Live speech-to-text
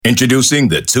Introducing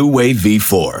the two-way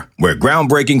V4, where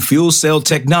groundbreaking fuel cell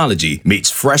technology meets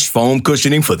fresh foam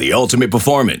cushioning for the ultimate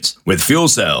performance. With fuel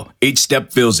cell, each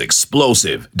step feels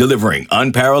explosive, delivering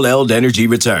unparalleled energy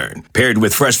return. Paired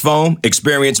with fresh foam,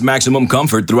 experience maximum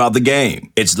comfort throughout the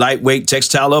game. Its lightweight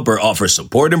textile upper offers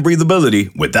support and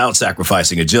breathability without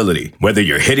sacrificing agility. Whether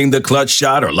you're hitting the clutch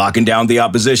shot or locking down the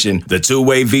opposition, the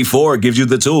two-way V4 gives you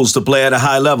the tools to play at a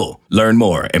high level. Learn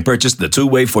more and purchase the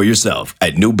two-way for yourself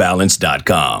at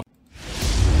newbalance.com.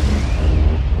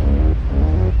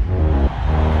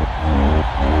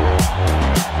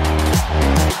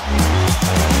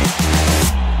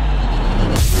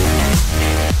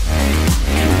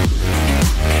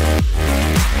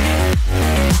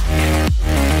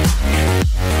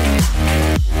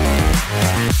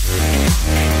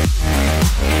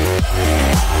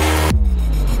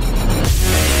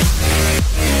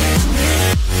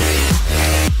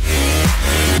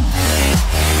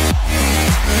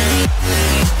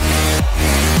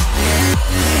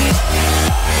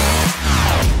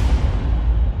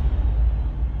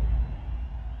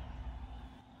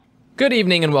 Good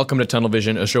evening and welcome to Tunnel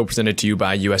Vision, a show presented to you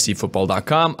by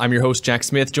USCFootball.com. I'm your host, Jack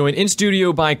Smith, joined in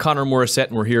studio by Connor Morissette,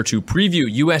 and we're here to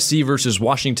preview USC versus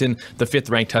Washington, the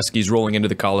 5th-ranked Huskies rolling into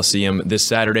the Coliseum this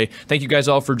Saturday. Thank you guys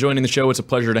all for joining the show. It's a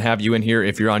pleasure to have you in here.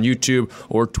 If you're on YouTube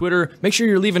or Twitter, make sure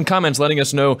you're leaving comments letting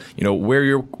us know, where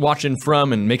you're watching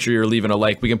from, and make sure you're leaving a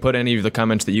like. We can put any of the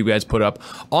comments that you guys put up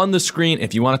on the screen.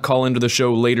 If you want to call into the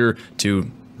show later to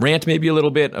rant maybe a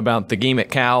little bit about the game at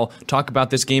Cal, talk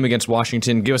about this game against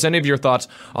Washington, give us any of your thoughts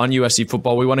on USC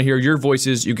football. We want to hear your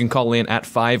voices. You can call in at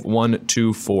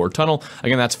 5124-TUNNEL.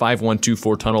 Again, that's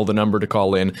 5124-TUNNEL, the number to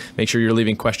call in. Make sure you're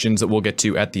leaving questions that we'll get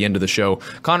to at the end of the show.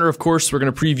 Connor, of course, we're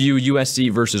going to preview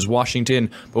USC versus Washington.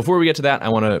 Before we get to that, I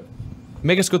want to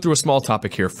make us go through a small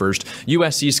topic here first.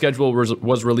 USC's schedule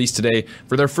was released today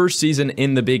for their first season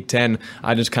in the Big Ten.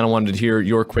 I just kind of wanted to hear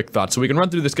your quick thoughts. So we can run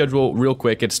through the schedule real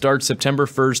quick. It starts September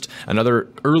 1st, another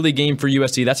early game for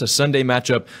USC. That's a Sunday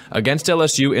matchup against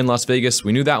LSU in Las Vegas.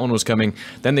 We knew that one was coming.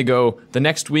 Then they go the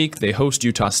next week. They host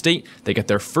Utah State. They get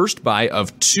their first bye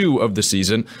of 2 of the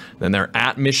season. Then they're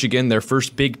at Michigan, their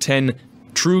first Big Ten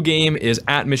true game is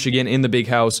at Michigan in the Big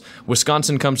House.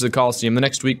 Wisconsin comes to the Coliseum the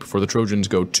next week before the Trojans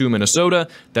go to Minnesota.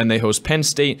 Then they host Penn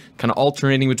State, kind of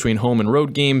alternating between home and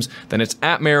road games. Then it's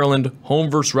at Maryland, home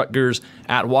versus Rutgers,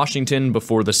 at Washington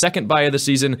before the second bye of the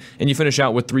season. And you finish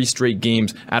out with 3 straight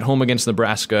games at home against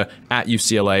Nebraska, at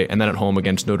UCLA, and then at home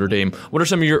against Notre Dame. What are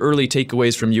some of your early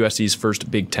takeaways from USC's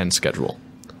first Big Ten schedule?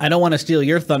 I don't want to steal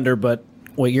your thunder, but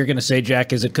what you're going to say,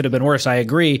 Jack, is it could have been worse. I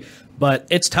agree, but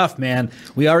it's tough, man.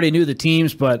 We already knew the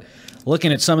teams, but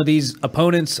looking at some of these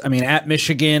opponents, at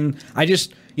Michigan,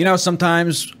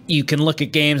 sometimes you can look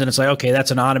at games and it's like, okay,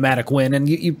 that's an automatic win, and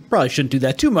you probably shouldn't do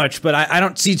that too much, but I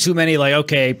don't see too many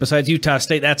besides Utah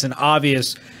State, that's an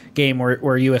obvious game where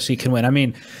USC can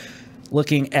win.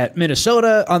 Looking at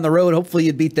Minnesota on the road, hopefully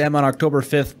you beat them on October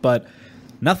 5th, but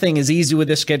nothing is easy with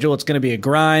this schedule. It's going to be a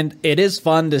grind. It is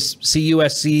fun to see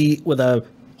USC with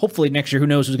hopefully next year, who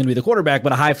knows who's going to be the quarterback,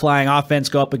 but a high-flying offense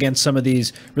go up against some of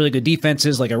these really good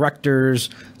defenses like a Rutgers,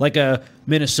 like a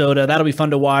Minnesota. That'll be fun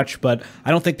to watch, but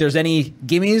I don't think there's any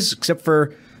gimmies except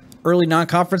for early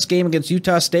non-conference game against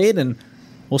Utah State, and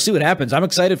we'll see what happens. I'm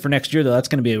excited for next year, though. That's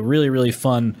going to be a really, really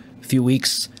fun few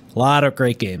weeks. A lot of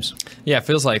great games. Yeah, it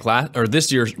feels like this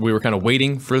year we were kind of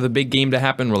waiting for the big game to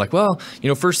happen. We're like,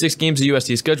 first 6 games of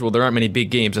USC schedule, there aren't many big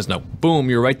games. There's no boom,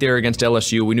 you're right there against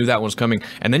LSU. We knew that one was coming.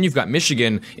 And then you've got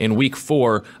Michigan in week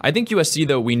 4. I think USC,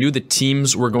 though, we knew the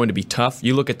teams were going to be tough.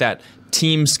 You look at that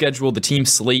team schedule, the team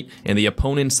slate, and the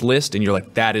opponents list, and you're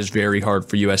like, that is very hard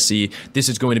for USC. This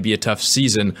is going to be a tough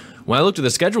season. When I looked at the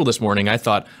schedule this morning, I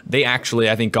thought they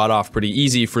actually, got off pretty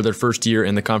easy for their first year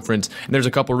in the conference. And there's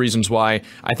a couple reasons why.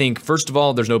 I think, first of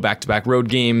all, there's no back-to-back road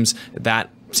games. That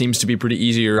seems to be pretty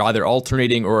easy, or either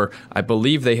alternating, or I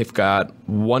believe they have got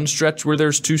one stretch where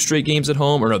there's 2 straight games at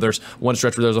home, or no, there's one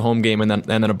stretch where there's a home game and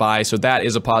then a bye, so that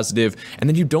is a positive. And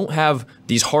then you don't have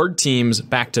these hard teams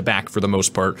back-to-back for the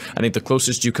most part. I think the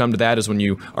closest you come to that is when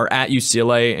you are at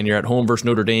UCLA and you're at home versus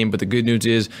Notre Dame, but the good news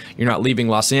is you're not leaving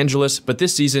Los Angeles. But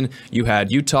this season, you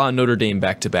had Utah and Notre Dame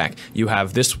back-to-back. You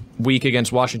have this week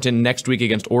against Washington, next week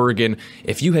against Oregon.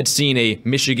 If you had seen a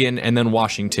Michigan and then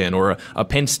Washington, or a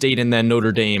Penn State and then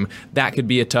Notre Dame, that could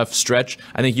be a tough stretch.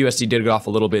 I think USC did it off a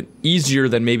little bit easier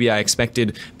than maybe I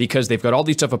expected because they've got all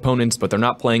these tough opponents, but they're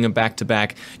not playing them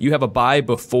back-to-back. You have a bye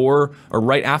before or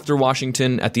right after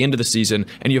Washington at the end of the season,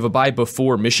 and you have a bye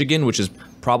before Michigan, which is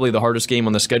probably the hardest game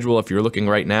on the schedule if you're looking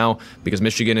right now, because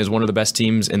Michigan is one of the best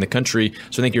teams in the country.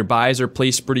 So I think your buys are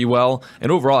placed pretty well.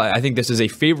 And overall, I think this is a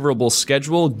favorable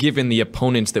schedule given the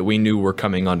opponents that we knew were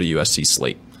coming onto USC's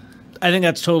slate. I think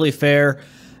that's totally fair.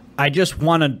 I just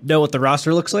want to know what the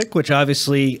roster looks like, which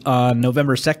obviously on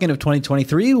November 2nd of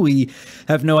 2023, we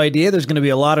have no idea. There's going to be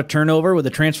a lot of turnover with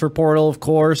the transfer portal, of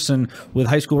course, and with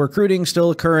high school recruiting still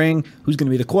occurring. Who's going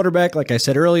to be the quarterback? Like I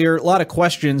said earlier, a lot of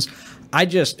questions. I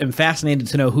just am fascinated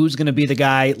to know who's going to be the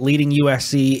guy leading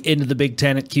USC into the Big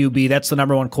Ten at QB. That's the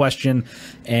number one question.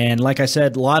 And like I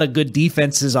said, a lot of good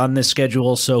defenses on this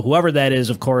schedule. So whoever that is,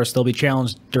 of course, they'll be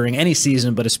challenged during any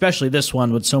season, but especially this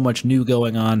one with so much new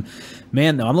going on.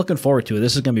 Man, though, I'm looking forward to it.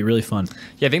 This is going to be really fun.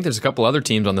 Yeah, I think there's a couple other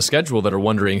teams on the schedule that are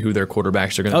wondering who their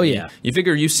quarterbacks are going to be. Yeah. You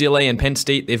figure UCLA and Penn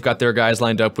State, they've got their guys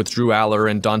lined up with Drew Aller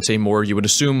and Dante Moore. You would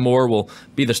assume Moore will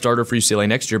be the starter for UCLA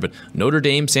next year, but Notre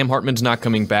Dame, Sam Hartman's not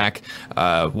coming back.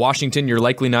 Washington, you're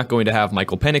likely not going to have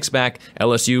Michael Penix back.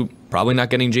 LSU, probably not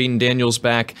getting Jaden Daniels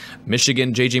back.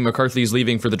 Michigan, J.J. McCarthy's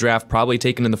leaving for the draft, probably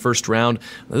taken in the first round.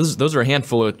 Those are a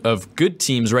handful of good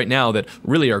teams right now that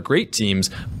really are great teams.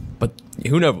 But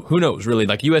who knows, really?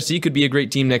 Like USC could be a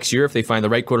great team next year if they find the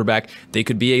right quarterback. They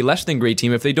could be a less than great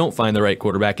team if they don't find the right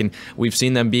quarterback. And we've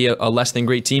seen them be a less than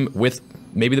great team with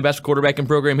maybe the best quarterback in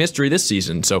program history this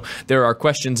season. So there are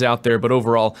questions out there, but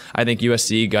overall, I think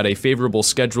USC got a favorable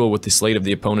schedule with the slate of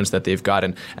the opponents that they've got.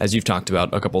 And as you've talked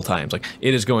about a couple times, like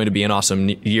it is going to be an awesome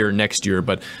year next year.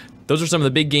 But those are some of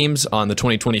the big games on the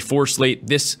 2024 slate.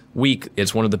 This week,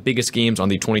 it's one of the biggest games on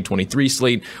the 2023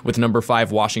 slate, with number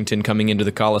 5 Washington coming into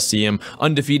the Coliseum,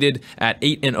 undefeated at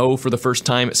 8-0 for the first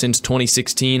time since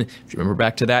 2016. If you remember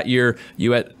back to that year,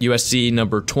 USC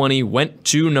number 20 went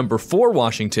to number 4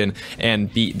 Washington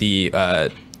and beat the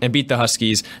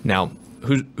Huskies. Now,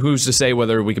 who's to say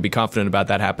whether we could be confident about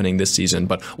that happening this season?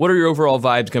 But what are your overall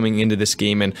vibes coming into this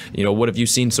game, and what have you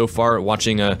seen so far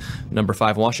watching number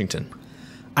 5 Washington?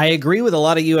 I agree with a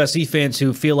lot of USC fans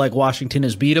who feel like Washington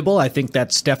is beatable. I think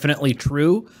that's definitely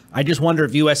true. I just wonder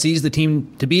if USC is the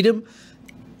team to beat him.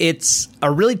 It's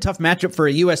a really tough matchup for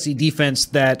a USC defense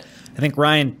that I think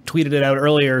Ryan tweeted it out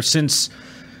earlier. Since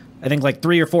I think like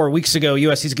 3 or 4 weeks ago,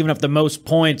 USC's given up the most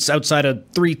points outside of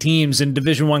 3 teams in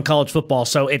Division I college football.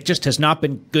 So it just has not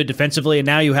been good defensively. And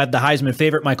now you have the Heisman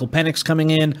favorite, Michael Penix,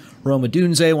 coming in. Rome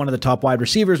Odunze, one of the top wide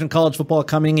receivers in college football,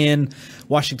 coming in.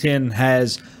 Washington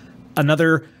has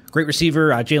another great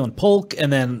receiver, Jalen Polk,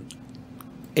 and then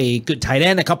a good tight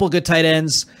end, a couple of good tight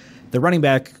ends. The running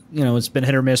back, it's been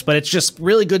hit or miss, but it's just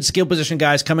really good skill position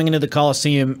guys coming into the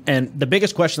Coliseum. And the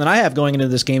biggest question that I have going into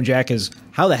this game, Jack, is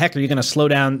how the heck are you going to slow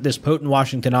down this potent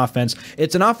Washington offense?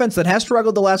 It's an offense that has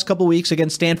struggled the last couple weeks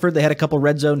against Stanford. They had a couple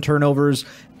red zone turnovers,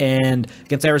 and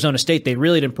against Arizona State, they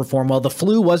really didn't perform well. The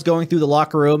flu was going through the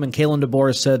locker room, and Kalen DeBoer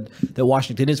has said that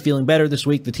Washington is feeling better this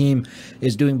week. The team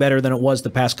is doing better than it was the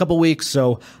past couple weeks,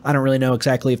 so I don't really know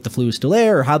exactly if the flu is still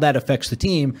there or how that affects the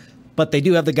team. But they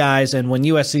do have the guys, and when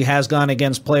USC has gone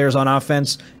against players on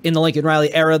offense in the Lincoln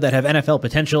Riley era that have NFL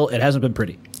potential, it hasn't been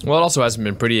pretty. Well, it also hasn't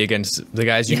been pretty against the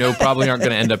guys probably aren't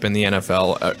going to end up in the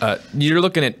NFL. You're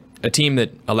looking at a team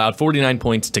that allowed 49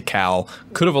 points to Cal,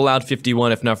 could have allowed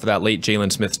 51 if not for that late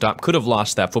Jalen Smith stop, could have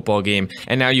lost that football game,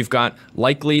 and now you've got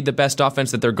likely the best offense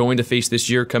that they're going to face this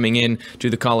year coming in to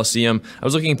the Coliseum. I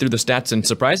was looking through the stats, and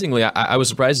surprisingly, I was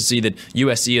surprised to see that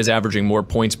USC is averaging more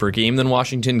points per game than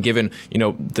Washington, given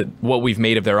what we've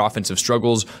made of their offensive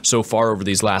struggles so far over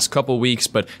these last couple weeks.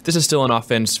 But this is still an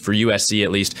offense for USC,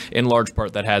 at least in large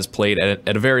part, that has played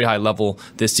at a very high level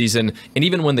this season. And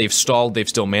even when they've stalled, they've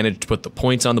still managed to put the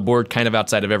points on the board, kind of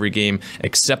outside of every game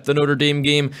except the Notre Dame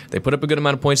game. They put up a good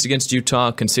amount of points against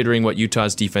Utah, considering what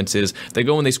Utah's defense is. They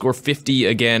go and they score 50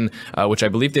 again, which I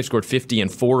believe they've scored 50 in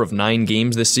 4 of 9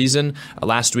 games this season.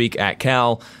 Last week at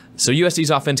Cal. So USC's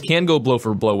offense can go blow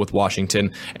for blow with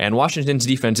Washington, and Washington's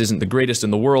defense isn't the greatest in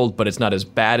the world, but it's not as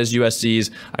bad as USC's.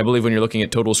 I believe when you're looking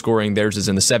at total scoring, theirs is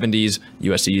in the 70s.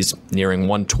 USC's nearing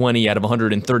 120 out of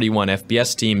 131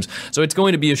 FBS teams. So it's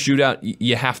going to be a shootout.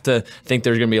 You have to think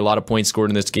there's going to be a lot of points scored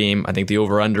in this game. I think the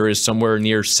over-under is somewhere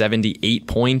near 78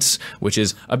 points, which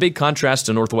is a big contrast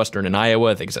to Northwestern and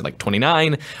Iowa. I think it's at like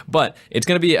 29, but it's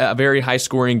going to be a very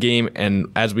high-scoring game, and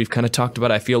as we've kind of talked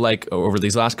about, I feel like over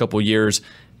these last couple years,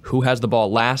 who has the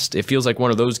ball last? It feels like one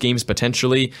of those games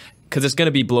potentially, because it's going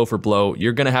to be blow for blow.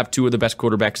 You're going to have 2 of the best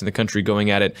quarterbacks in the country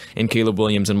going at it in Caleb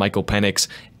Williams and Michael Penix.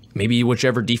 Maybe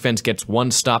whichever defense gets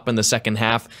one stop in the second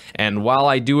half. And while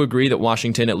I do agree that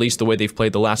Washington, at least the way they've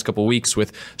played the last couple weeks,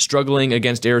 with struggling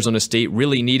against Arizona State,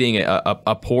 really needing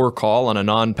a poor call on a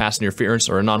non-pass interference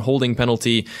or a non-holding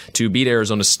penalty to beat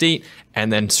Arizona State,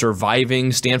 and then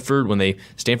surviving Stanford when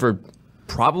Stanford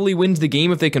probably wins the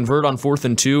game if they convert on 4th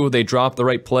and 2. They drop the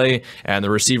right play, and the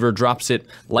receiver drops it.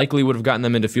 Likely would have gotten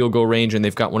them into field goal range, and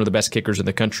they've got one of the best kickers in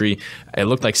the country. It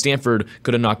looked like Stanford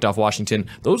could have knocked off Washington.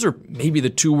 Those are maybe the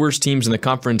 2 worst teams in the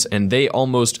conference, and they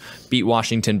almost beat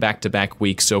Washington back-to-back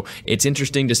weeks. So it's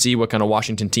interesting to see what kind of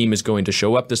Washington team is going to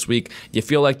show up this week. You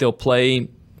feel like they'll play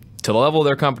to the level of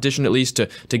their competition, at least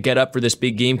to get up for this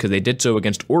big game, because they did so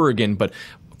against Oregon. But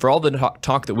for all the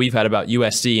talk that we've had about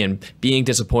USC and being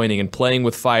disappointing and playing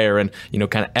with fire and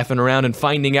kind of effing around and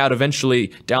finding out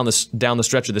eventually down the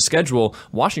stretch of the schedule,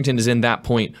 Washington is in that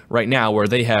point right now where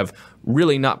they have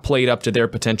really not played up to their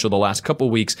potential the last couple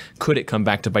weeks. Could it come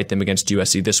back to bite them against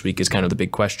USC this week is kind of the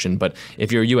big question. But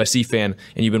if you're a USC fan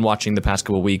and you've been watching the past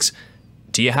couple weeks,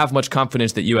 do you have much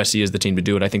confidence that USC is the team to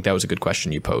do it? I think that was a good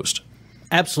question you posed.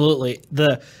 Absolutely.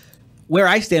 Where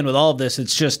I stand with all of this,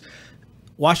 it's just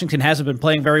Washington hasn't been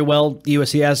playing very well.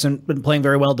 USC hasn't been playing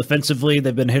very well defensively.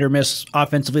 They've been hit or miss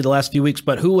offensively the last few weeks.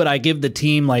 But who would I give the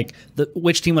team,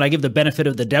 which team would I give the benefit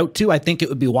of the doubt to? I think it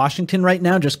would be Washington right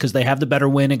now, just because they have the better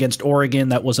win against Oregon.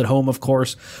 That was at home, of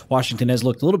course. Washington has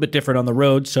looked a little bit different on the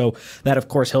road, so that, of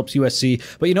course, helps USC.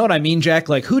 But you know what I mean, Jack?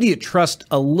 Who do you trust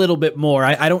a little bit more?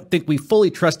 I don't think we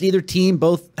fully trust either team.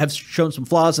 Both have shown some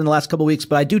flaws in the last couple of weeks,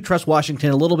 but I do trust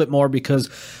Washington a little bit more because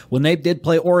when they did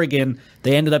play Oregon,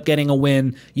 they ended up getting a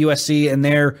win. USC and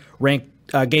their ranked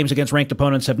games against ranked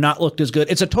opponents have not looked as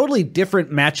good. It's a totally different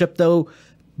matchup, though,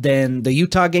 than the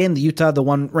Utah game. The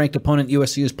one ranked opponent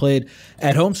USC has played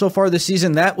at home so far this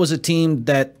season, that was a team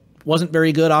that wasn't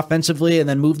very good offensively and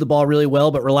then moved the ball really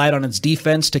well, but relied on its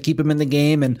defense to keep them in the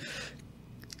game and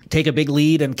take a big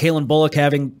lead. And Kalen Bullock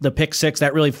having the pick 6,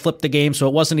 that really flipped the game. So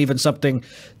it wasn't even something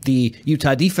the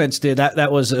Utah defense did. That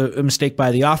was a mistake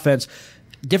by the offense.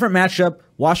 Different matchup.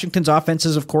 Washington's offense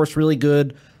is, of course, really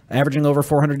good, averaging over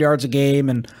 400 yards a game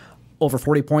and over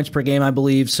 40 points per game, I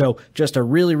believe. So just a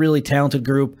really, really talented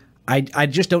group. I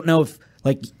just don't know if,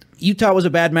 Utah was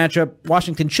a bad matchup.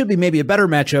 Washington should be maybe a better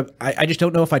matchup. I just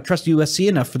don't know if I trust USC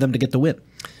enough for them to get the win.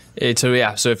 So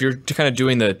if you're kind of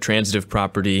doing the transitive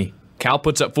property, Cal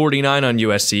puts up 49 on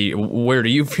USC. Where do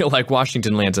you feel like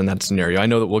Washington lands in that scenario? I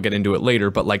know that we'll get into it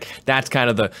later, but that's kind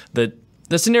of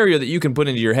the scenario that you can put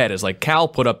into your head is Cal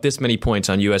put up this many points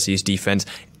on USC's defense,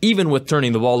 even with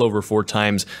turning the ball over 4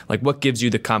 times. What gives you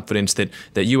the confidence that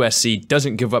USC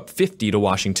doesn't give up 50 to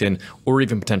Washington or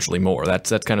even potentially more?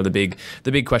 That's kind of the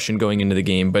big question going into the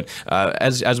game. But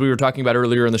as we were talking about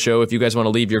earlier in the show, if you guys want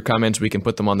to leave your comments, we can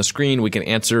put them on the screen. We can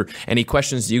answer any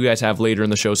questions that you guys have later in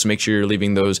the show, so make sure you're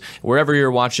leaving those wherever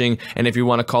you're watching. And if you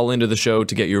want to call into the show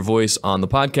to get your voice on the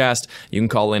podcast, you can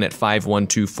call in at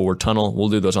 5124-TUNNEL. We'll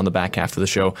do those on the back half of the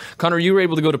show. Connor, you were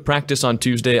able to go to practice on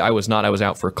Tuesday. I was not. I was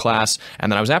out for class.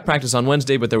 And then I was at practice on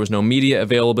Wednesday, but there was no media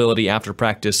availability after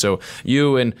practice. So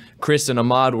you and Chris and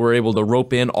Ahmad were able to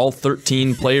rope in all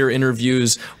 13 player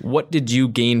interviews. What did you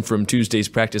gain from Tuesday's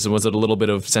practice, and was it a little bit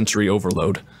of sensory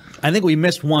overload? I think we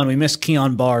missed one. We missed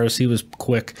Keon Bars. He was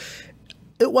quick.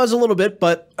 It was a little bit,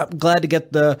 but I'm glad to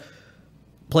get the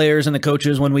players and the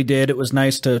coaches when we did. It was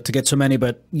nice to get so many,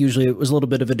 but usually it was a little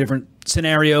bit of a different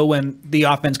scenario when the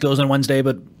offense goes on Wednesday,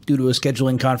 but due to a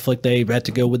scheduling conflict, they had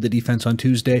to go with the defense on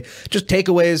Tuesday. Just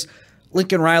takeaways,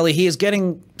 Lincoln Riley, he is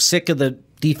getting sick of the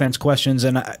defense questions,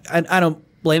 and I don't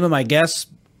blame him, I guess.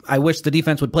 I wish the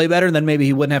defense would play better, and then maybe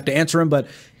he wouldn't have to answer him, but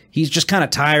he's just kind of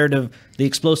tired of the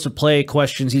explosive play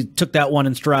questions. He took that one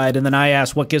in stride, and then I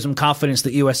asked what gives him confidence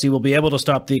that USC will be able to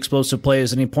stop the explosive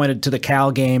plays, and he pointed to the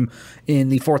Cal game in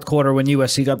the fourth quarter when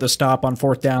USC got the stop on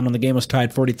 4th down when the game was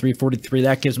tied 43-43.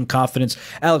 That gives him confidence.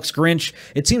 Alex Grinch,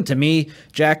 it seemed to me,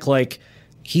 Jack,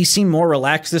 he seemed more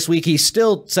relaxed this week. He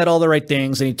still said all the right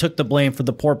things, and he took the blame for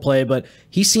the poor play, but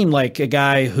he seemed like a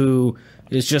guy who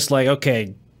is just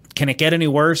okay, can it get any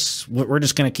worse? We're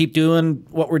just going to keep doing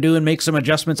what we're doing, make some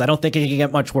adjustments. I don't think it can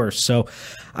get much worse. So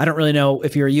I don't really know,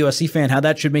 if you're a USC fan, how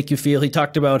that should make you feel. He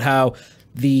talked about how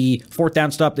the 4th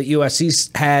down stop that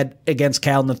USC had against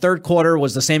Cal in the third quarter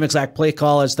was the same exact play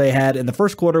call as they had in the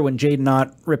first quarter when Jaden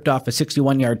Ott ripped off a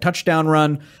 61-yard touchdown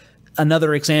run.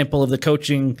 Another example of the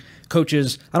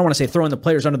coaches, I don't want to say throwing the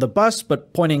players under the bus,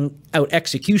 but pointing out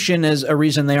execution as a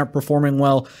reason they aren't performing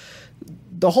well.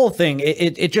 The whole thing,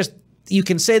 it just, you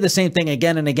can say the same thing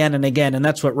again and again and again, and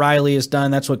that's what Riley has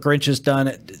done. That's what Grinch has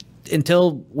done.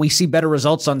 Until we see better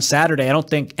results on Saturday, I don't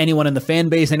think anyone in the fan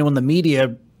base, anyone in the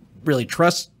media really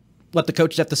trusts what the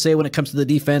coaches have to say when it comes to the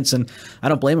defense, and I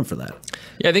don't blame him for that.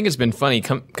 Yeah, I think it's been funny,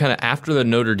 kind of after the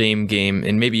Notre Dame game,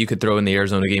 and maybe you could throw in the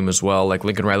Arizona game as well, like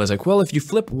Lincoln Riley's like, well, if you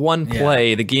flip one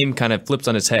play, the game kind of flips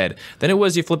on its head. Then it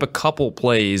was you flip a couple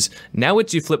plays. Now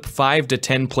it's you flip 5 to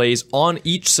 10 plays on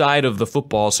each side of the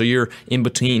football, so you're in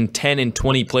between 10 and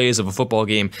 20 plays of a football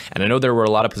game. And I know there were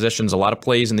a lot of possessions, a lot of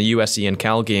plays in the USC and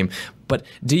Cal game, but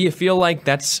do you feel like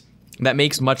that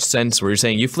makes much sense where you're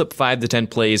saying you flip 5 to 10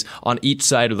 plays on each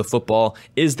side of the football?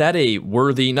 Is that a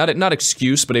worthy, not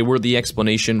excuse, but a worthy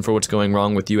explanation for what's going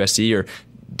wrong with USC? Or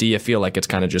do you feel like it's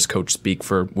kind of just coach speak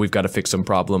for we've got to fix some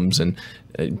problems and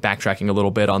backtracking a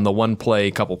little bit on the one play,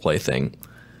 couple play thing?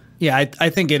 Yeah, I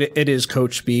think it is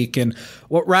coach speak. And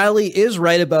what Riley is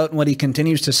right about and what he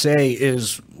continues to say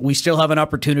is we still have an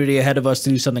opportunity ahead of us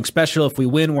to do something special. If we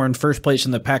win, we're in first place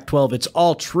in the Pac-12. It's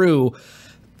all true.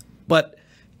 But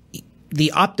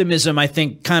the optimism, I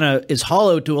think, kind of is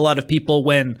hollow to a lot of people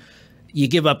when you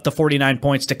give up the 49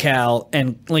 points to Cal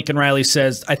and Lincoln Riley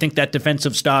says, I think that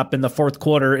defensive stop in the fourth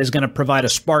quarter is going to provide a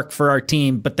spark for our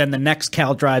team. But then the next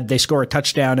Cal drive, they score a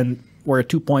touchdown and we're a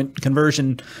 2-point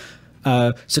conversion,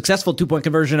 successful 2-point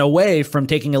conversion away from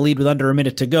taking a lead with under a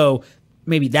minute to go.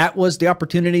 Maybe that was the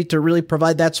opportunity to really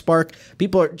provide that spark.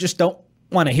 People just don't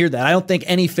want to hear that. I don't think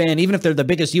any fan, even if they're the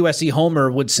biggest USC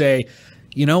homer, would say,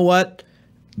 you know what?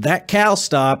 That Cal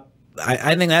stop,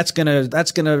 I think that's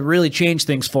gonna really change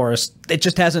things for us. It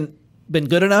just hasn't been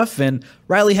good enough, and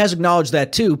Riley has acknowledged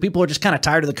that too. People are just kind of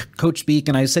tired of the coach speak,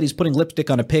 and I said he's putting lipstick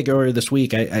on a pig earlier this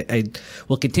week. I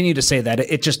will continue to say that.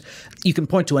 It just, you can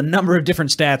point to a number of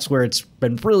different stats where it's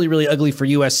been really, really ugly for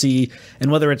USC,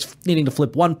 and whether it's needing to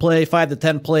flip one play, 5 to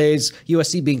 10 plays,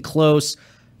 USC being close,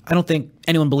 I don't think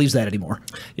anyone believes that anymore.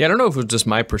 Yeah, I don't know if it was just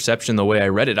my perception the way I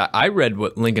read it. I read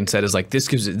what Lincoln said is like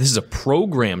this is a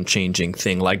program changing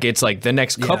thing. Like it's like the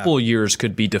next couple years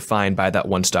could be defined by that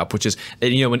one stop, which is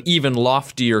an even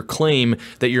loftier claim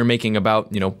that you're making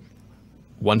about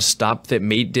one stop that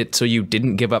made it so you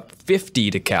didn't give up 50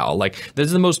 to Cal. Like, this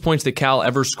is the most points that Cal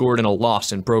ever scored in a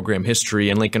loss in program history,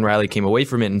 and Lincoln Riley came away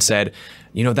from it and said,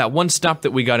 that one stop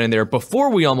that we got in there before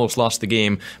we almost lost the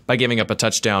game by giving up a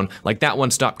touchdown, like that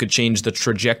one stop could change the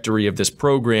trajectory of this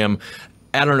program.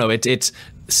 I don't know. It's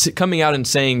coming out and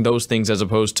saying those things as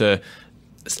opposed to,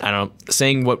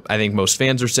 saying what I think most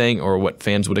fans are saying or what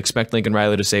fans would expect Lincoln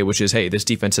Riley to say, which is, hey, this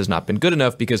defense has not been good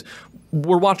enough, because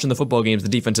we're watching the football games. The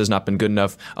defense has not been good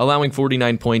enough, allowing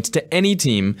 49 points to any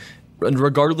team,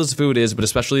 regardless of who it is, but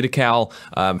especially to Cal,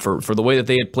 for the way that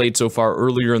they had played so far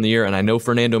earlier in the year. And I know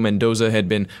Fernando Mendoza had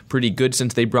been pretty good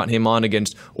since they brought him on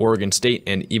against Oregon State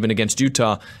and even against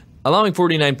Utah. Allowing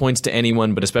 49 points to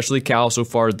anyone, but especially Cal so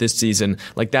far this season,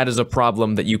 like that is a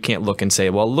problem that you can't look and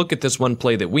say, well, look at this one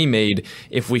play that we made.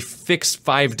 If we fix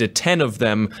 5 to 10 of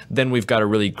them, then we've got a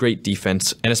really great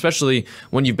defense. And especially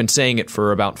when you've been saying it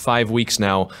for about 5 weeks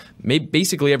now,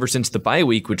 basically ever since the bye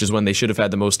week, which is when they should have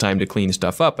had the most time to clean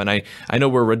stuff up. And I know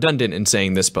we're redundant in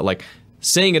saying this, but like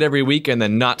saying it every week and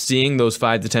then not seeing those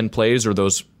 5 to 10 plays or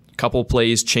those couple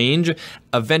plays change,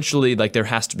 eventually like there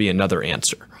has to be another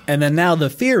answer. And then now the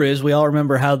fear is, we all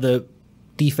remember how the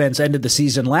defense ended the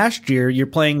season last year. You're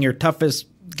playing your toughest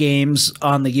games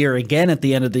on the year again at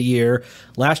the end of the year.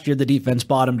 Last year the defense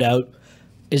bottomed out.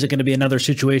 Is it going to be another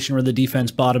situation where the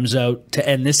defense bottoms out to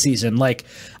end this season? Like,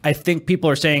 I think people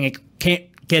are saying it can't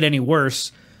get any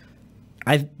worse.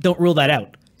 I don't rule that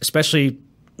out, especially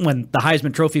when the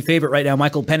Heisman Trophy favorite right now,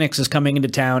 Michael Penix, is coming into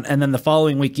town. And then the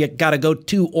following week, you got to go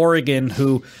to Oregon,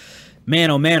 who,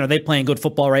 man, oh man, are they playing good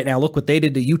football right now. Look what they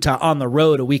did to Utah on the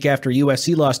road a week after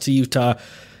USC lost to Utah.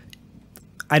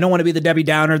 I don't want to be the Debbie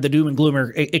Downer, the doom and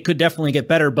gloomer. It could definitely get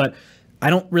better, but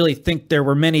I don't really think there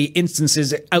were many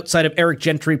instances outside of Eric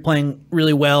Gentry playing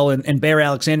really well and Bear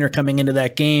Alexander coming into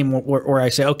that game where I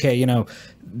say, okay,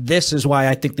 this is why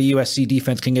I think the USC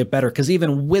defense can get better, because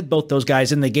even with both those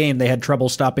guys in the game, they had trouble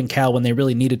stopping Cal when they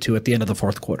really needed to at the end of the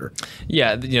fourth quarter.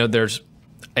 Yeah,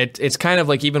 it's kind of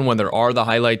like, even when there are the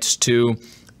highlights too,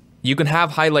 you can have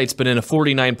highlights, but in a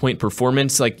 49-point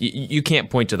performance, like you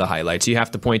can't point to the highlights. You have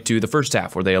to point to the first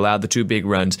half where they allowed the 2 big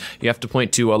runs. You have to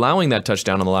point to allowing that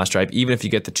touchdown on the last drive, even if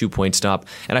you get the 2-point stop.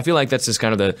 And I feel like that's just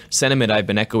kind of the sentiment I've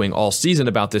been echoing all season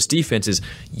about this defense is,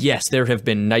 yes, there have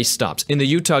been nice stops. In the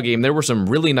Utah game, there were some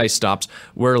really nice stops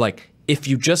where, like, if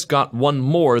you just got one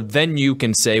more, then you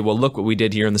can say, well, look what we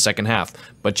did here in the second half.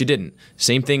 But you didn't.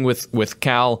 Same thing with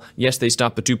Cal. Yes, they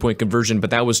stopped the 2-point conversion,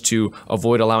 but that was to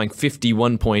avoid allowing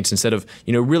 51 points instead of,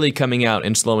 really coming out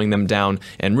and slowing them down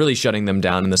and really shutting them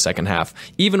down in the second half.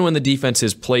 Even when the defense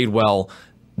has played well,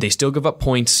 they still give up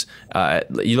points.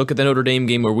 You look at the Notre Dame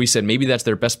game where we said maybe that's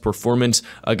their best performance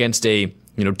against a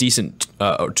decent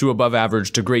to above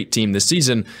average to great team this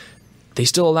season, they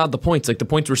still allowed the points. Like, the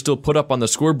points were still put up on the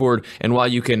scoreboard. And while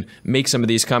you can make some of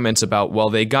these comments about, well,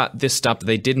 they got this stop that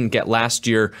they didn't get last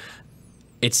year,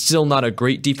 it's still not a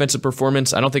great defensive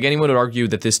performance. I don't think anyone would argue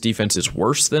that this defense is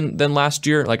worse than last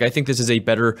year. Like, I think this is a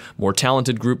better, more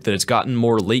talented group that has gotten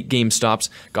more late game stops,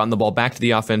 gotten the ball back to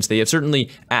the offense. They have certainly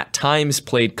at times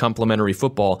played complementary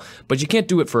football, but you can't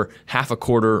do it for half a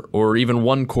quarter or even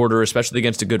one quarter, especially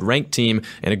against a good ranked team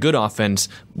and a good offense,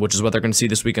 which is what they're going to see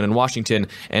this weekend in Washington,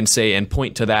 and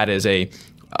point to that as a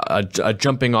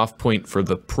jumping off point for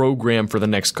the program for the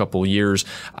next couple years.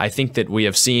 I think that we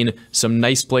have seen some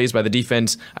nice plays by the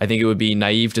defense. I think it would be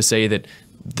naive to say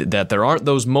that there aren't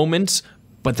those moments,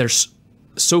 but there's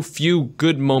so few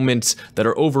good moments that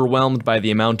are overwhelmed by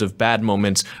the amount of bad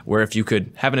moments, where if you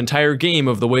could have an entire game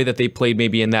of the way that they played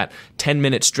maybe in that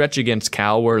 10-minute stretch against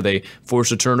Cal where they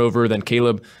forced a turnover, then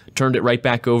Caleb turned it right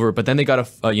back over, but then they got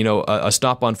a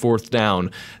stop on fourth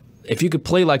down. If you could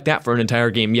play like that for an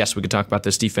entire game, yes, we could talk about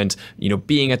this defense,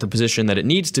 being at the position that it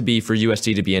needs to be for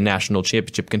USC to be a national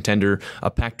championship contender,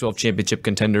 a Pac-12 championship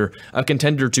contender, a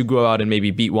contender to go out and maybe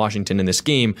beat Washington in this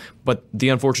game. But the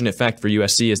unfortunate fact for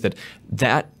USC is that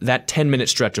 10-minute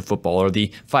stretch of football or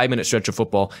the 5-minute stretch of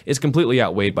football is completely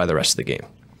outweighed by the rest of the game.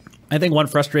 I think one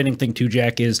frustrating thing too,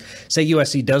 Jack, is say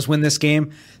USC does win this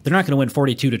game, they're not going to win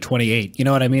 42-28. You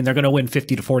know what I mean? They're going to win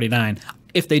 50-49.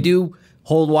 If they do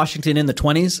hold Washington in the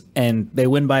 20s and they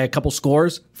win by a couple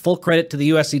scores, full credit to the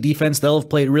USC defense. They'll have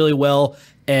played really well,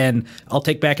 and I'll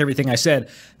take back everything I said.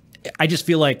 I just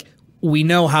feel like we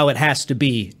know how it has to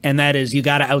be, and that is you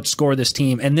got to outscore this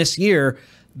team. And this year,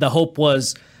 the hope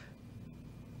was,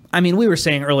 we were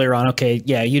saying earlier on, okay,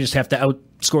 yeah, you just have to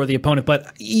outscore the opponent,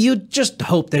 but you just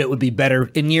hope that it would be better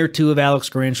in year 2 of Alex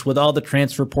Grinch with all the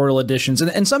transfer portal additions.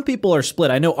 And some people are split.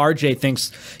 I know RJ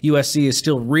thinks USC is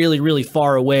still really, really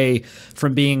far away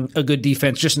from being a good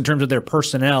defense just in terms of their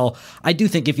personnel. I do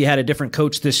think if you had a different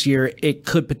coach this year, it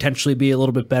could potentially be a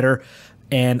little bit better.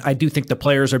 And I do think the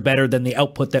players are better than the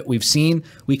output that we've seen.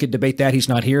 We could debate that. He's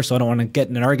not here, so I don't want to get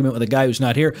in an argument with a guy who's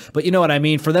not here. But you know what I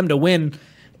mean? For them to win,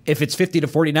 if it's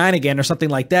 50-49 again or something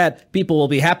like that, people will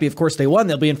be happy. Of course, they won.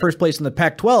 They'll be in first place in the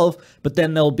Pac-12, but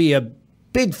then there'll be a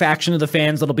big faction of the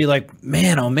fans that'll be like,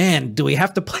 man, oh man, do we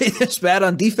have to play this bad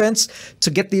on defense to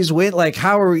get these wins? Like,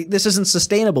 how are we? This isn't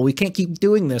sustainable. We can't keep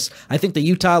doing this. I think the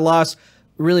Utah loss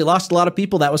really lost a lot of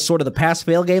people. That was sort of the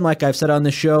pass-fail game, like I've said on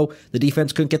this show. The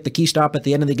defense couldn't get the key stop at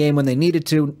the end of the game when they needed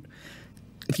to.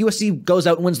 If USC goes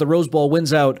out and wins the Rose Bowl,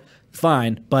 wins out,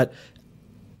 fine, but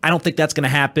I don't think that's going to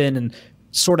happen. And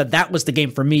sort of that was the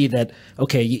game for me that,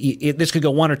 okay, this could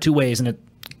go one or two ways, and it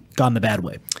gone the bad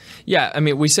way. Yeah,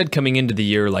 we said coming into the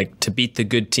year, like, to beat the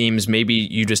good teams, maybe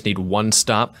you just need one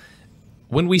stop.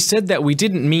 When we said that, we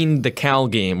didn't mean the Cal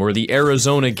game or the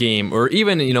Arizona game, or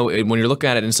even, when you're looking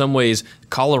at it in some ways,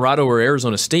 Colorado or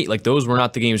Arizona State, like, those were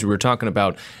not the games we were talking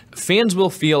about. Fans will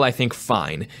feel, I think,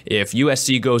 fine if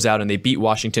USC goes out and they beat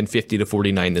Washington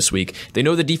 50-49 this week. They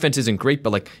know the defense isn't great,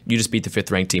 but, like, you just beat the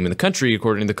 5th-ranked team in the country,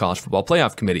 according to the College Football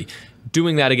Playoff Committee.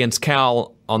 Doing that against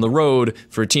Cal on the road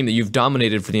for a team that you've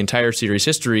dominated for the entire series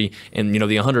history and, the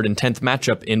 110th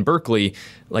matchup in Berkeley,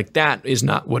 like, that is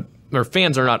not what... or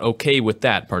fans are not okay with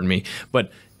that, pardon me.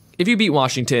 But if you beat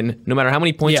Washington, no matter how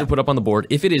many points are put up on the board,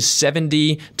 if it is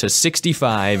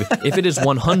 70-65, if it is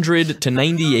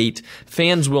 100-98,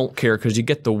 fans won't care because you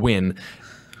get the win.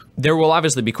 There will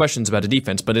obviously be questions about the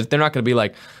defense, but they're not going to be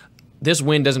like, this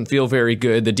win doesn't feel very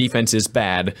good, the defense is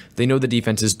bad. They know the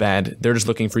defense is bad. They're just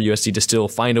looking for USC to still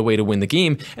find a way to win the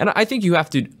game. And I think you have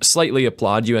to slightly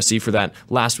applaud USC for that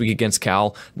last week against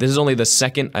Cal. This is only the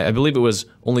second, I believe it was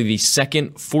only the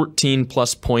second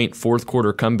 14-plus point fourth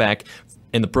quarter comeback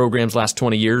in the program's last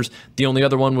 20 years. The only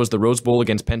other one was the Rose Bowl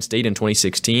against Penn State in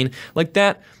 2016. Like,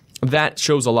 that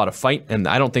shows a lot of fight, and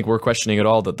I don't think we're questioning at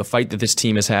all that the fight that this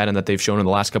team has had and that they've shown in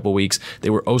the last couple of weeks. They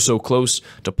were so close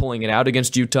to pulling it out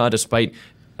against Utah, despite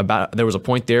there was a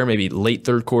point there, maybe late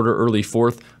third quarter, early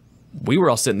fourth. We were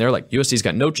all sitting there like, USC's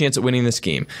got no chance at winning this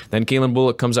game. Then Kalen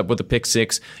Bullock comes up with a pick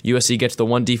six. USC gets the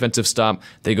one defensive stop.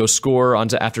 They go score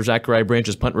after Zachariah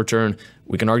Branch's punt return.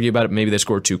 We can argue about it. Maybe they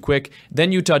scored too quick.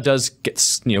 Then Utah does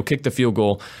kick the field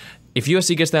goal. If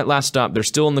USC gets that last stop, they're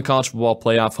still in the college football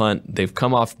playoff hunt. They've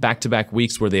come off back-to-back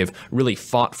weeks where they've really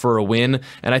fought for a win,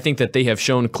 and I think that they have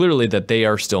shown clearly that they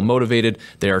are still motivated.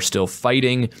 They are still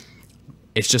fighting.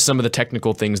 It's just some of the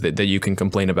technical things that you can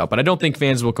complain about. But I don't think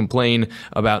fans will complain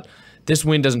about this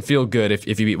win doesn't feel good if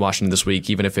you beat Washington this week,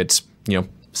 even if it's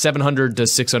 700 to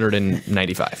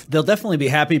 695. They'll definitely be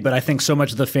happy, but I think so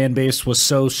much of the fan base was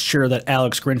so sure that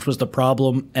Alex Grinch was the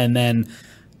problem, and then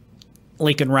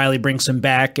Lincoln Riley brings him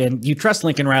back, and you trust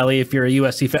Lincoln Riley if you're a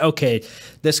USC fan. Okay,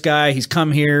 this guy, he's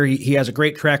come here, he has a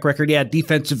great track record. Yeah,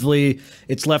 defensively,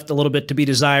 it's left a little bit to be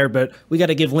desired, but we got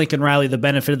to give Lincoln Riley the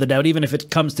benefit of the doubt, even if it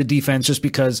comes to defense, just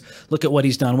because look at what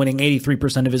he's done, winning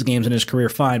 83% of his games in his career,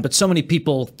 fine. But so many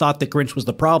people thought that Grinch was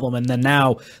the problem, and then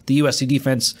now the USC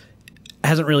defense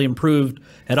hasn't really improved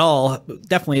at all.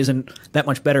 Definitely isn't that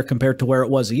much better compared to where it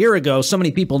was a year ago. So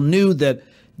many people knew that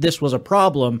this was a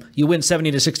problem. You win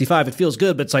 70-65, it feels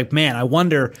good, but it's like, man, I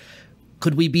wonder,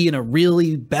 could we be in a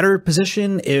really better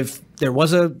position if there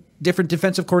was a different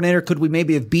defensive coordinator? Could we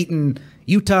maybe have beaten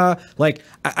Utah? Like,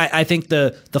 I think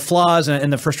the flaws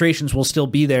and the frustrations will still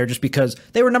be there just because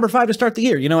they were number 5 to start the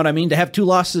year. You know what I mean? To have 2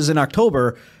 losses in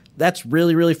October, that's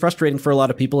really, really frustrating for a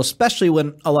lot of people, especially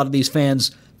when a lot of these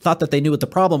fans thought that they knew what the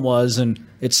problem was, and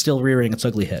it's still rearing its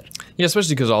ugly head. Yeah,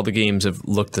 especially because all the games have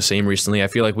looked the same recently. I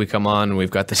feel like we come on and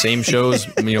we've got the same shows,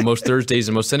 most Thursdays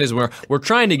and most Sundays. We're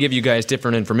trying to give you guys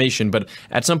different information, but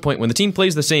at some point when the team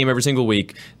plays the same every single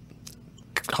week,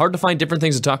 hard to find different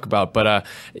things to talk about. But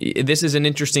this is an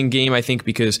interesting game, I think,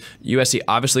 because USC,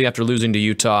 obviously after losing to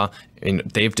Utah, and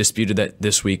they've disputed that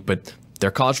this week, but their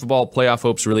college football playoff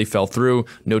hopes really fell through.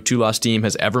 No 2-loss team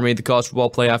has ever made the college football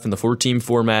playoff in the 4-team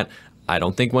format. I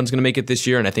don't think one's going to make it this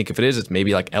year, and I think if it is, it's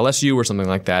maybe like LSU or something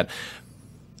like that.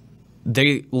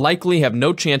 They likely have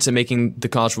no chance of making the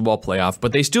college football playoff,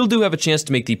 but they still do have a chance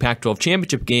to make the Pac-12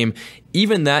 championship game.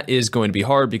 Even that is going to be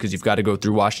hard because you've got to go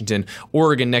through Washington,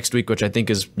 Oregon next week, which I think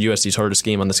is USC's hardest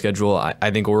game on the schedule.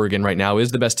 I think Oregon right now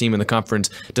is the best team in the conference,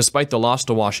 despite the loss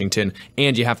to Washington,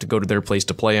 and you have to go to their place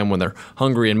to play them when they're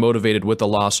hungry and motivated with the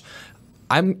loss.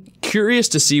 I'm curious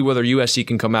to see whether USC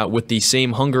can come out with the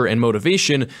same hunger and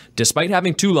motivation despite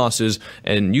having 2 losses.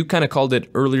 And you kind of called it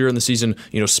earlier in the season,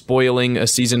 spoiling a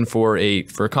season for a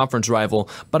conference rival.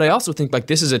 But I also think like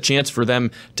this is a chance for them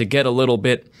to get a little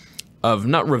bit of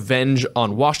not revenge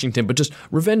on Washington, but just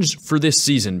revenge for this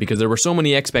season because there were so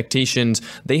many expectations.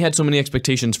 They had so many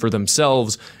expectations for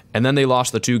themselves, and then they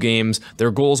lost the 2 games. Their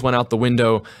goals went out the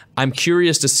window. I'm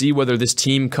curious to see whether this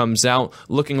team comes out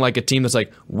looking like a team that's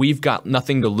like, we've got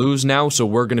nothing to lose now, so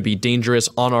we're going to be dangerous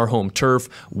on our home turf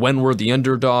when we're the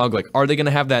underdog. Like, are they going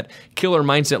to have that killer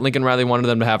mindset Lincoln Riley wanted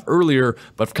them to have earlier,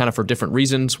 but kind of for different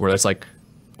reasons, where it's like,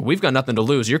 we've got nothing to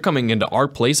lose. You're coming into our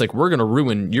place, like we're going to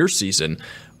ruin your season.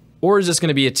 Or is this going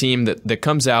to be a team that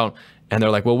comes out and they're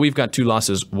like, well, we've got 2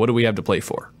 losses. What do we have to play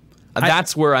for?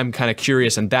 That's where I'm kind of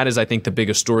curious, and that is, I think, the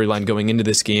biggest storyline going into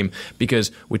this game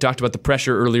because we talked about the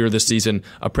pressure earlier this season,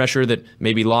 a pressure that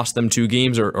maybe lost them 2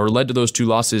 games or led to those 2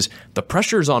 losses. The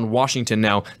pressure's on Washington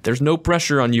now. There's no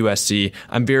pressure on USC.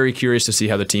 I'm very curious to see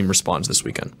how the team responds this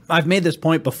weekend. I've made this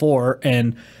point before,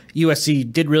 and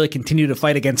USC did really continue to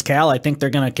fight against Cal. I think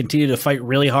they're going to continue to fight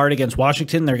really hard against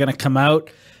Washington. They're going to come out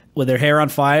with their hair on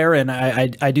fire, and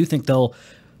I do think they'll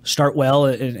start well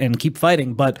and keep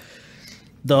fighting. But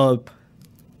the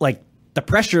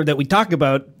pressure that we talk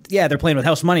about, yeah, they're playing with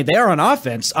house money. They are on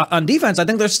offense. On defense, I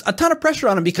think there's a ton of pressure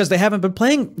on them because they haven't been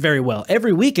playing very well.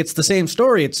 Every week, it's the same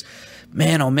story. It's,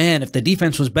 man, oh man, if the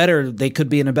defense was better, they could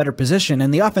be in a better position.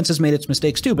 And the offense has made its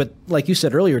mistakes too. But like you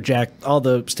said earlier, Jack, all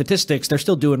the statistics, they're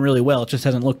still doing really well. It just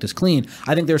hasn't looked as clean.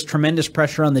 I think there's tremendous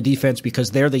pressure on the defense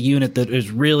because they're the unit that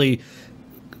is really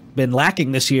been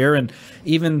lacking this year, and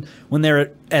even when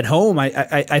they're at home,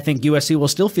 I think USC will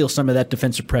still feel some of that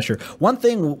defensive pressure. One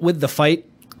thing with the fight,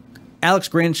 Alex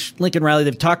Grinch, Lincoln Riley,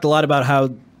 they've talked a lot about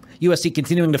how USC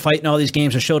continuing to fight in all these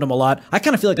games has showed them a lot. I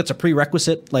kind of feel like that's a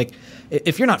prerequisite. Like,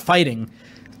 if you're not fighting,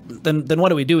 then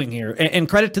what are we doing here? And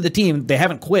credit to the team, they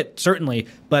haven't quit, certainly,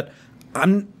 but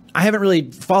I haven't really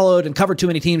followed and covered too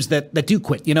many teams that do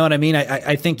quit. You know what I mean?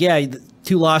 I think, yeah,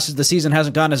 2 losses, the season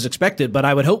hasn't gone as expected, but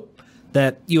I would hope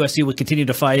that USC would continue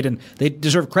to fight, and they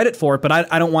deserve credit for it, but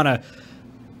I don't want to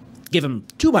give them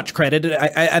too much credit.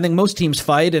 I think most teams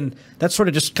fight, and that's sort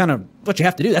of just kind of what you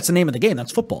have to do. That's the name of the game.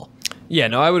 That's football. Yeah,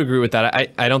 no, I would agree with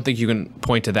that. I don't think you can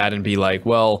point to that and be like,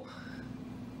 well,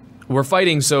 we're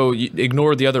fighting, so you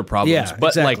ignore the other problems. Yeah,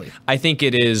 but exactly. Like, I think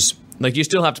it is... Like, you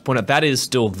still have to point out that is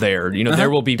still there.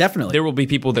 There will be definitely. There will be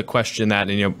people that question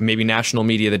that, and maybe national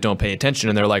media that don't pay attention,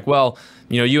 and they're like, well,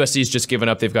 USC's just given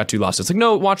up. They've got 2 losses. It's like,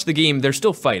 no, watch the game. They're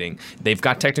still fighting. They've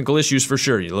got technical issues for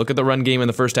sure. You look at the run game in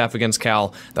the first half against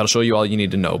Cal. That'll show you all you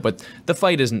need to know. But the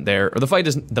fight isn't there, or the fight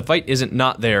isn't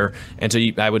not there. And so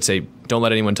I would say, don't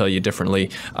let anyone tell you differently.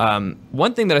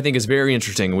 One thing that I think is very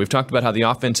interesting, we've talked about how the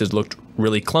offense has looked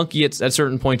really clunky at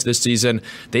certain points this season.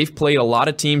 They've played a lot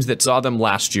of teams that saw them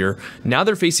last year. Now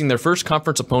they're facing their first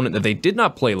conference opponent that they did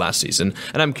not play last season.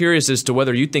 And I'm curious as to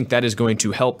whether you think that is going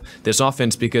to help this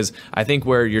offense, because I think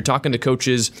where you're talking to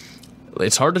coaches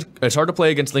It's hard to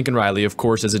play against Lincoln Riley, of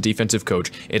course, as a defensive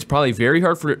coach. It's probably very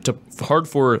hard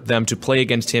for them to play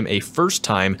against him a first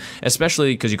time,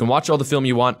 especially because you can watch all the film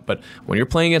you want, but when you're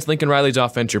playing against Lincoln Riley's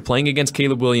offense, you're playing against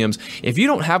Caleb Williams. If you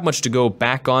don't have much to go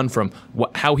back on from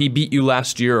how he beat you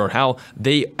last year or how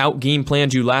they out-game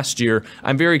planned you last year,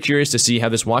 I'm very curious to see how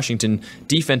this Washington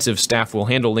defensive staff will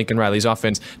handle Lincoln Riley's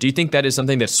offense. Do you think that is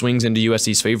something that swings into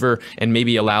USC's favor and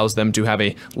maybe allows them to have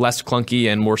a less clunky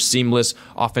and more seamless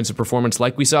offensive performance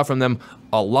like we saw from them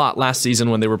a lot last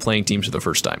season when they were playing teams for the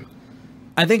first time?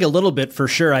 I think a little bit for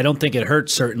sure. I don't think it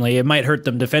hurts, certainly. It might hurt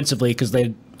them defensively because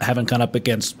they haven't gone up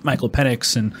against Michael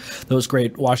Penix and those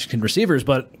great Washington receivers.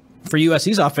 But for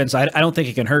USC's offense, I don't think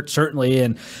it can hurt, certainly.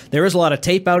 And there is a lot of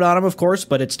tape out on them, of course,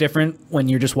 but it's different when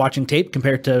you're just watching tape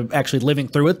compared to actually living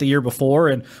through it the year before.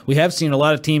 And we have seen a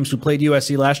lot of teams who played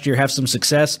USC last year have some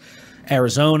success.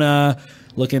 Arizona,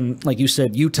 looking, like you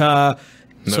said, Utah.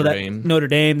 Notre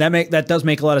Dame. That does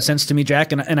make a lot of sense to me,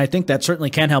 Jack, and I think that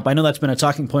certainly can help. I know that's been a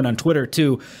talking point on Twitter,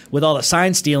 too, with all the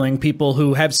sign stealing. People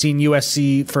who have seen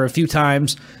USC for a few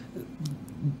times,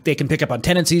 they can pick up on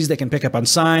tendencies, they can pick up on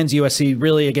signs. USC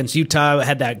really against Utah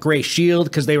had that gray shield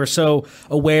because they were so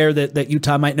aware that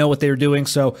Utah might know what they were doing.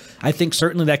 So I think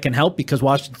certainly that can help because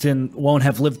Washington won't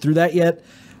have lived through that yet.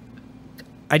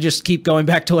 I just keep going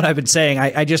back to what I've been saying.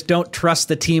 I just don't trust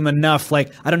the team enough.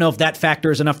 Like, I don't know if that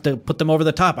factor is enough to put them over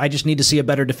the top. I just need to see a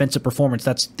better defensive performance.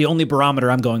 That's the only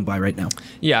barometer I'm going by right now.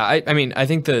 Yeah, I mean, I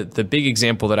think the big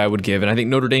example that I would give, and I think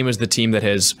Notre Dame is the team that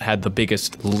has had the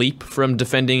biggest leap from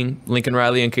defending Lincoln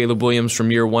Riley and Caleb Williams from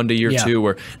year one to year two,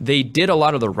 where they did a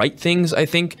lot of the right things, I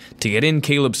think, to get in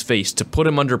Caleb's face, to put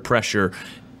him under pressure.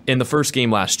 In the first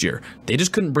game last year, they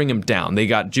just couldn't bring him down. They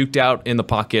got juked out in the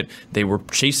pocket. They were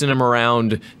chasing him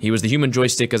around. He was the human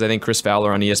joystick, as I think Chris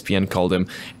Fowler on ESPN called him.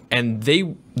 And they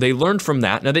learned from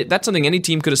that. Now, that's something any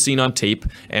team could have seen on tape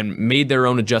and made their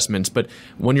own adjustments. But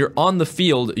when you're on the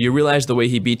field, you realize the way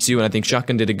he beats you, and I think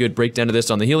Shotgun did a good breakdown of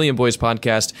this on the Helium Boys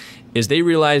podcast, is they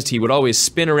realized he would always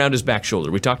spin around his back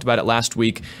shoulder. We talked about it last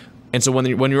week. And so when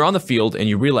you're on the field and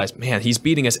you realize, man, he's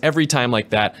beating us every time like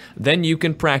that, then you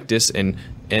can practice. And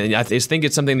I just think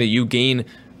it's something that you gain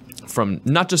from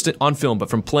not just on film, but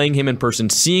from playing him in person,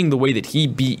 seeing the way that he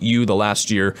beat you the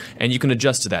last year, and you can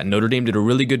adjust to that. Notre Dame did a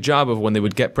really good job of when they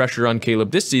would get pressure on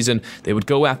Caleb this season, they would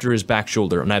go after his back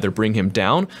shoulder and either bring him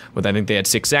down, but I think they had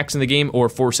 6 sacks in the game, or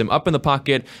force him up in the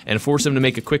pocket and force him to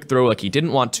make a quick throw like he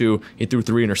didn't want to. He threw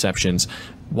 3 interceptions.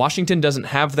 Washington doesn't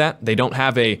have that. They don't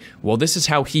have this is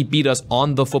how he beat us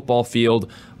on the football field,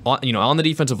 on the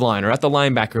defensive line or at the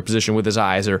linebacker position with his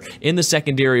eyes or in the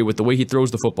secondary with the way he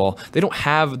throws the football. They don't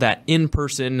have that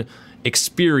in-person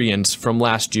experience from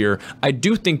last year. I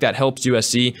do think that helps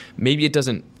USC. Maybe it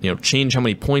doesn't, change how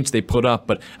many points they put up,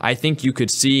 but I think you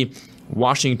could see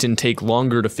Washington take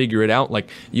longer to figure it out. Like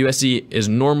USC is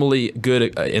normally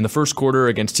good in the first quarter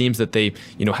against teams that they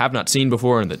have not seen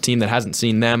before, and the team that hasn't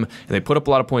seen them, and they put up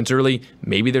a lot of points early.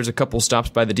 Maybe there's a couple stops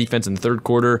by the defense in the third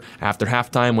quarter after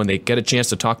halftime when they get a chance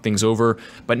to talk things over.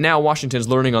 But now Washington's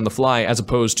learning on the fly as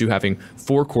opposed to having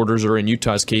 4 quarters, or in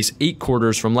Utah's case 8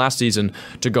 quarters from last season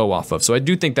to go off of. So I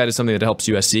do think that is something that helps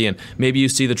USC, and maybe you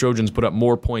see the Trojans put up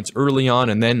more points early on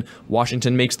and then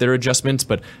Washington makes their adjustments.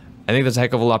 But I think that's a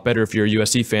heck of a lot better if you're a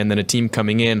USC fan than a team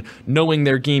coming in knowing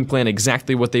their game plan,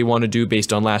 exactly what they want to do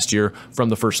based on last year from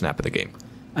the first snap of the game.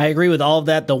 I agree with all of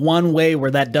that. The one way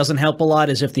where that doesn't help a lot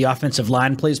is if the offensive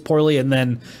line plays poorly and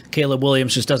then Caleb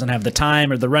Williams just doesn't have the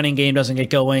time or the running game doesn't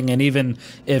get going. And even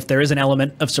if there is an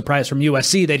element of surprise from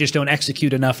USC, they just don't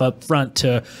execute enough up front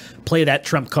to play that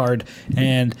trump card.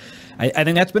 And I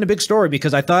think that's been a big story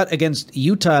because I thought against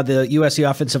Utah, the USC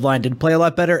offensive line did play a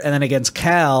lot better. And then against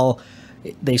Cal,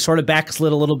 they sort of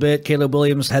backslid a little bit. Caleb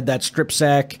Williams had that strip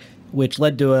sack, which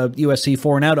led to a USC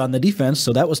 4-and-out on the defense,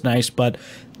 so that was nice. But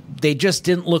they just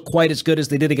didn't look quite as good as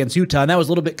they did against Utah, and that was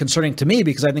a little bit concerning to me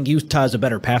because I think Utah is a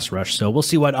better pass rush. So we'll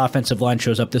see what offensive line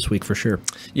shows up this week for sure.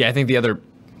 Yeah, I think the other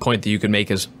point that you could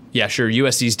make is, sure,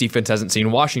 USC's defense hasn't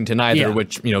seen Washington either,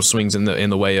 which swings in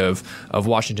the way of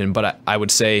Washington. But I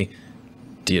would say,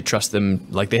 do you trust them?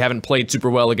 Like, they haven't played super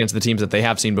well against the teams that they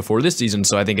have seen before this season,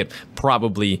 so I think it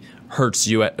probably hurts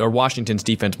Washington's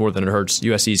defense more than it hurts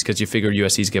USC's because you figure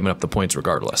USC's giving up the points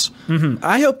regardless. Mm-hmm.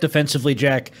 I hope defensively,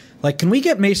 Jack, can we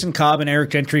get Mason Cobb and Eric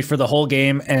Gentry for the whole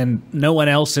game and no one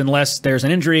else unless there's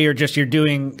an injury or just you're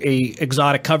doing a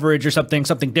exotic coverage or something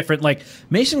different? Like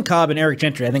Mason Cobb and Eric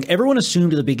Gentry, I think everyone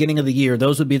assumed at the beginning of the year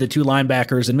those would be the 2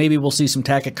 linebackers, and maybe we'll see some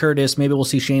Tackett Curtis, maybe we'll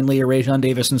see Shane Lee or Rajon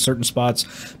Davis in certain spots,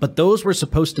 but those were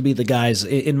supposed to be the guys.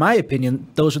 In my opinion,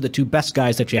 those are the 2 best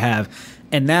guys that you have,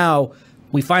 and now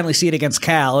we finally see it against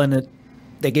Cal, and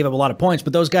they gave up a lot of points,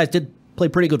 but those guys did play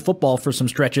pretty good football for some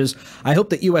stretches. I hope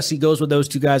that USC goes with those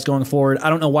two guys going forward. I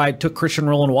don't know why it took Christian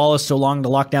Roland-Wallace so long to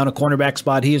lock down a cornerback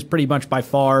spot. He is pretty much by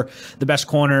far the best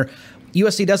corner.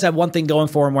 USC does have one thing going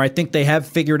for them where I think they have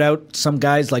figured out some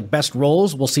guys like best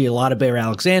roles. We'll see a lot of Bear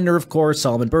Alexander, of course,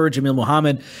 Solomon Byrd, Jamil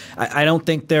Muhammad. I don't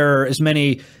think there are as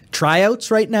many tryouts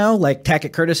right now. Like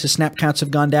Tackett Curtis, his snap counts have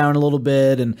gone down a little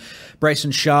bit, and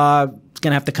Bryson Shaw is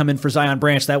going to have to come in for Zion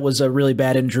Branch. That was a really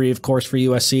bad injury, of course, for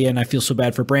USC, and I feel so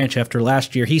bad for Branch after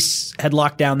last year. He had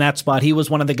locked down that spot. He was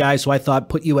one of the guys who I thought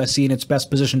put USC in its best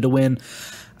position to win.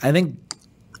 I think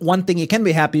one thing you can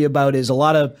be happy about is a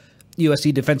lot of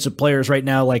USC defensive players right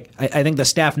now. Like I think the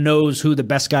staff knows who the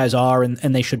best guys are,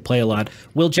 and they should play a lot.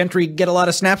 Will Gentry get a lot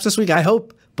of snaps this week? I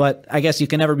hope, but I guess you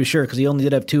can never be sure because he only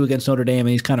did have 2 against Notre Dame, and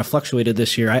he's kind of fluctuated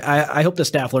this year. I hope the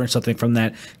staff learned something from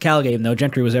that Cal game, though.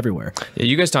 Gentry was everywhere. Yeah,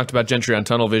 you guys talked about Gentry on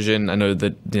Tunnel Vision. I know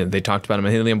that they talked about him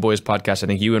on Helium Boys podcast. I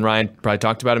think you and Ryan probably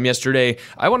talked about him yesterday.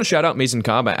 I want to shout out Mason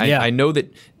Cobb. I know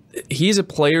that he's a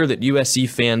player that USC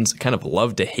fans kind of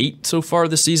love to hate so far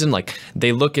this season. Like,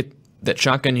 they look at that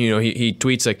shotgun, he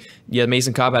tweets like, yeah,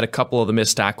 Mason Cobb had a couple of the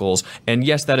missed tackles. And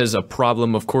yes, that is a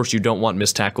problem. Of course, you don't want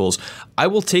missed tackles. I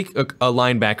will take a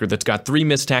linebacker that's got 3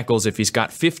 missed tackles if he's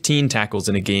got 15 tackles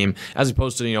in a game, as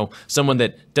opposed to, someone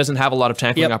that doesn't have a lot of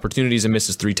tackling opportunities and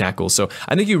misses 3 tackles. So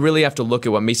I think you really have to look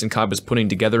at what Mason Cobb is putting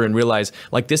together and realize,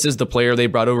 like, this is the player they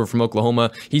brought over from Oklahoma.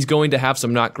 He's going to have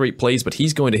some not great plays, but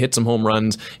he's going to hit some home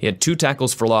runs. He had 2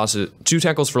 tackles for loss.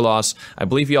 I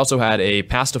believe he also had a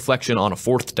pass deflection on a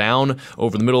 4th down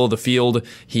over the middle of the field.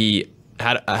 He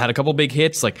had a couple big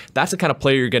hits. Like, that's the kind of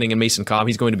player you're getting in Mason Cobb.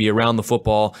 He's going to be around the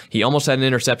football. He almost had an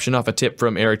interception off a tip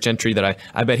from Eric Gentry that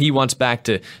I bet he wants back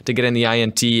to get in the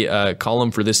INT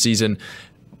column for this season.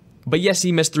 But yes,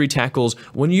 he missed 3 tackles.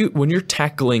 When you're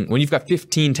tackling, when you've got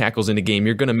 15 tackles in a game,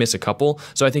 you're going to miss a couple.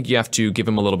 So I think you have to give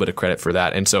him a little bit of credit for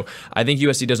that. And so I think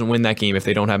USC doesn't win that game if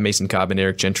they don't have Mason Cobb and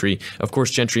Eric Gentry. Of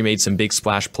course, Gentry made some big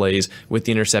splash plays with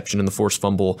the interception and the forced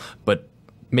fumble, but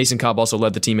Mason Cobb also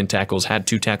led the team in tackles, had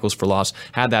 2 tackles for loss,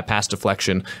 had that pass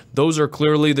deflection. Those are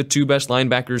clearly the 2 best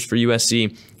linebackers for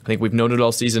USC. I think we've known it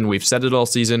all season. We've said it all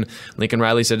season. Lincoln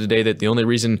Riley said today that the only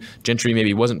reason Gentry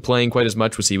maybe wasn't playing quite as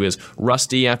much was he was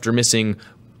rusty after missing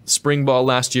spring ball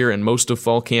last year and most of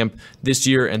fall camp this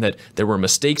year, and that there were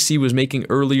mistakes he was making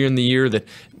earlier in the year that,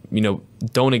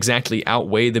 don't exactly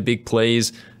outweigh the big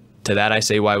plays. To that I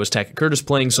say, why was Tackett Curtis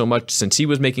playing so much since he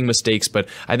was making mistakes? But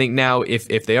I think now if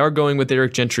they are going with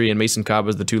Eric Gentry and Mason Cobb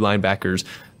as the 2 linebackers,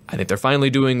 I think they're finally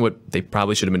doing what they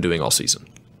probably should have been doing all season.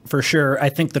 For sure. I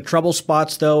think the trouble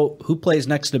spots, though, who plays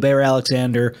next to Bear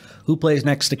Alexander, who plays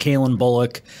next to Kalen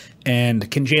Bullock, and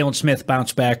can Jalen Smith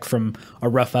bounce back from a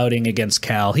rough outing against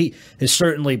Cal? He has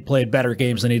certainly played better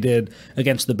games than he did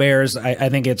against the Bears. I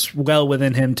think it's well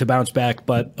within him to bounce back,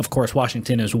 but of course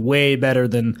Washington is way better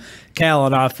than Cal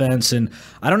on offense, and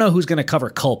I don't know who's going to cover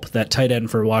Culp, that tight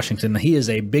end for Washington. He is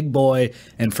a big boy,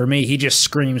 and for me, he just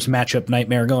screams matchup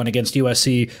nightmare going against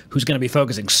USC, who's going to be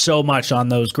focusing so much on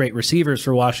those great receivers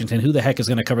for Washington. Who the heck is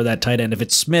going to cover that tight end? If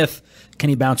it's Smith, can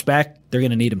he bounce back? They're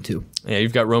going to need him to. Yeah,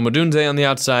 you've got Rome Odunze on the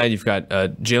outside. You've got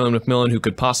Jalen McMillan, who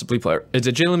could possibly play. Is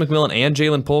it Jalen McMillan and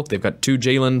Jalen Polk? They've got 2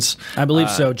 Jalens. I believe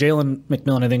so. Jalen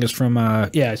McMillan, I think, is from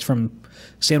it's from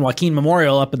San Joaquin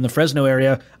Memorial up in the Fresno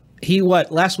area.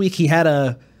 Last week he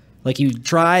had he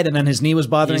tried and then his knee was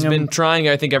bothering him. He's been trying,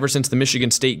 I think, ever since the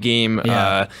Michigan State game.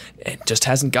 It just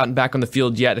hasn't gotten back on the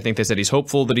field yet. I think they said he's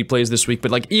hopeful that he plays this week.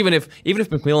 But even if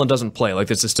McMillan doesn't play,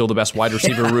 this is still the best wide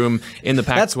receiver room in the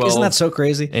Pac-12. Isn't that so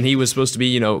crazy? And he was supposed to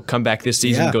be, come back this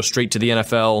season, go straight to the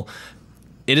NFL.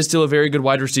 It is still a very good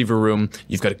wide receiver room.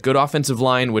 You've got a good offensive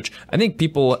line, which I think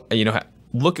people,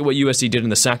 look at what USC did in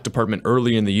the sack department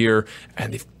early in the year,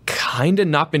 and they've kind of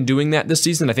not been doing that this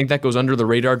season. I think that goes under the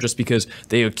radar just because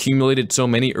they accumulated so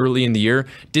many early in the year.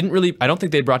 I don't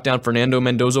think they brought down Fernando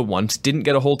Mendoza once, didn't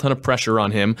get a whole ton of pressure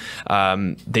on him.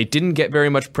 They didn't get very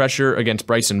much pressure against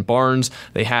Bryson Barnes.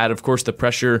 They had, of course, the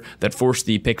pressure that forced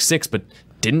the pick 6, but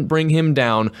didn't bring him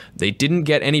down. They didn't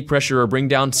get any pressure or bring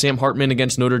down Sam Hartman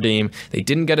against Notre Dame. They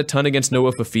didn't get a ton against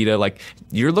Noah Fafita.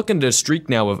 You're looking at a streak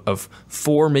now of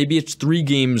 4, maybe it's 3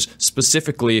 games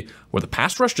specifically where the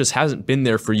pass rush just hasn't been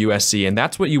there for USC, and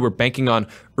that's what you were banking on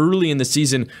early in the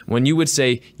season when you would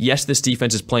say, yes, this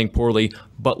defense is playing poorly,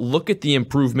 but look at the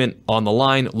improvement on the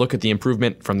line, look at the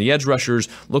improvement from the edge rushers,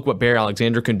 look what Bear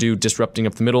Alexander can do disrupting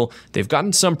up the middle. They've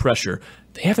gotten some pressure.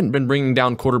 They haven't been bringing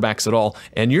down quarterbacks at all,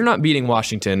 and you're not beating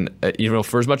Washington,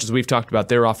 for as much as we've talked about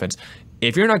their offense.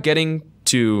 If you're not getting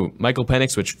to Michael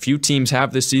Penix, which few teams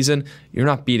have this season, you're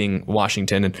not beating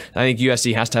Washington. And I think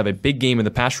USC has to have a big game in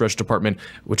the pass rush department,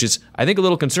 which is, I think, a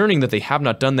little concerning that they have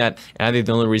not done that. And I think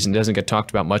the only reason it doesn't get talked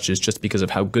about much is just because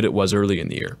of how good it was early in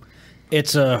the year.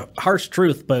 It's a harsh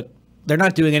truth, but they're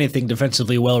not doing anything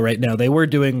defensively well right now. They were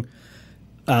doing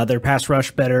their pass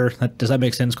rush better. Does that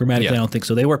make sense grammatically? Yeah. I don't think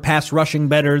so. They were pass rushing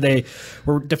better. They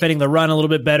were defending the run a little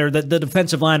bit better. The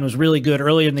defensive line was really good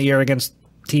early in the year against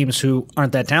teams who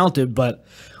aren't that talented, but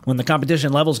when the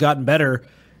competition level's gotten better,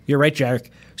 you're right, Jack.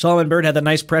 Solomon Byrd had the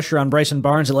nice pressure on Bryson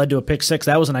Barnes that led to a pick six.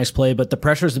 That was a nice play, but the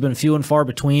pressures have been few and far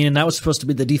between, and that was supposed to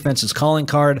be the defense's calling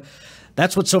card.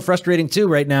 That's what's so frustrating, too,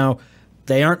 right now.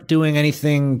 They aren't doing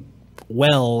anything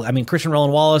well. I mean, Christian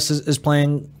Roland Wallace is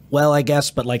playing well, I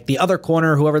guess, but like the other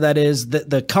corner, whoever that is,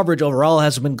 the coverage overall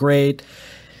hasn't been great.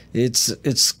 It's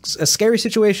a scary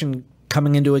situation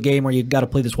coming into a game where you've got to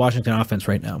play this Washington offense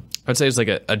right now. I'd say it's like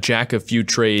a jack of few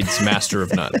trades, master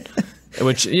of none.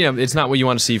 Which, it's not what you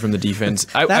want to see from the defense.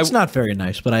 That's not very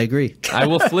nice, but I agree. I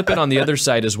will flip it on the other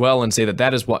side as well and say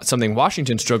that is something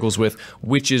Washington struggles with,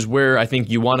 which is where I think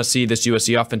you want to see this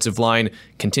USC offensive line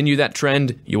continue that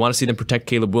trend. You want to see them protect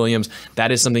Caleb Williams.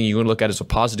 That is something you can look at as a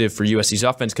positive for USC's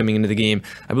offense coming into the game.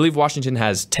 I believe Washington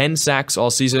has 10 sacks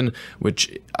all season,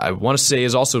 which I want to say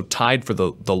is also tied for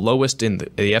the lowest in the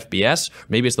FBS.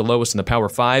 Maybe it's the lowest in the Power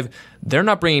 5. They're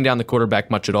not bringing down the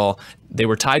quarterback much at all. They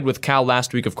were tied with Cal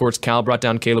last week. Of course, Cal brought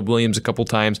down Caleb Williams a couple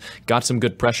times, got some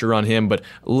good pressure on him, but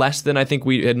less than I think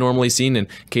we had normally seen, and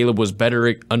Caleb was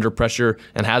better under pressure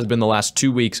and has been the last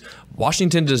 2 weeks.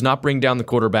 Washington does not bring down the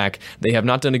quarterback. They have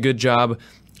not done a good job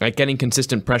at getting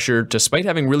consistent pressure, despite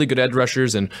having really good edge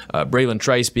rushers and Braylon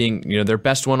Trice being their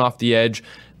best one off the edge.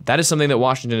 That is something that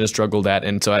Washington has struggled at,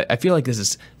 and so I feel like this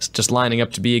is just lining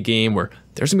up to be a game where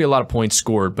there's going to be a lot of points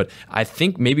scored, but I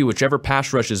think maybe whichever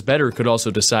pass rush is better could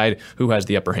also decide who has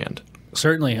the upper hand.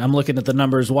 Certainly. I'm looking at the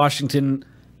numbers. Washington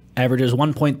averages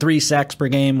 1.3 sacks per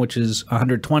game, which is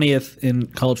 120th in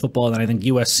college football, and I think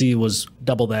USC was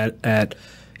double that at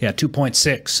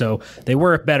 2.6. So they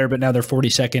were better, but now they're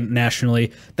 42nd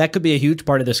nationally. That could be a huge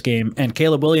part of this game. And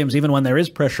Caleb Williams, even when there is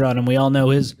pressure on him, we all know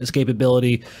his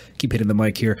escapability. Keep hitting the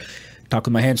mic here. Talk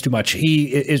with my hands too much. He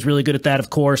is really good at that, of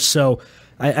course. So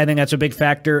I think that's a big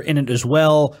factor in it as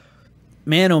well.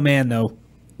 Man, oh man, though,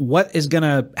 what is going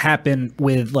to happen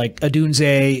with like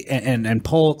Odunze and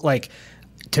Polk? Like,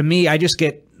 to me, I just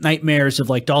get nightmares of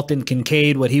like Dalton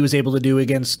Kincaid, what he was able to do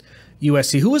against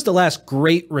USC. Who was the last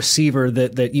great receiver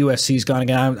that USC's gone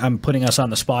against? I'm putting us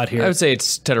on the spot here. I would say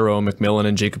it's Tetairoa McMillan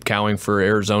and Jacob Cowing for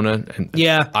Arizona. And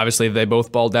yeah. Obviously, they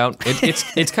both balled out.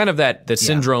 It's kind of that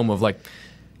syndrome of like,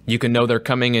 you can know they're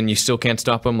coming and you still can't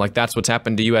stop them. Like, that's what's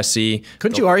happened to USC.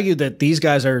 Couldn't you argue that these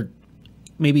guys are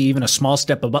maybe even a small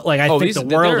step above? Like, I think the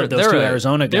world of those two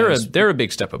Arizona guys. They're a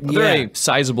big step up. Yeah. They're a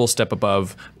sizable step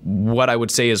above what I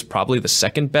would say is probably the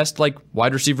second best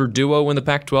wide receiver duo in the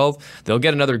Pac-12. They'll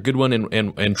get another good one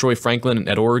in Troy Franklin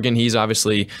at Oregon. He's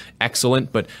obviously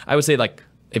excellent, but I would say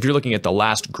if you're looking at the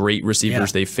last great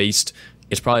receivers they faced,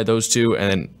 it's probably those two. And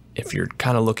then if you're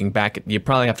kind of looking back, you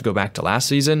probably have to go back to last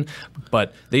season.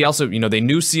 But they also, they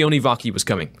knew Sione Vaki was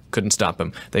coming, couldn't stop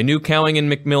him. They knew Cowing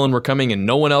and McMillan were coming, and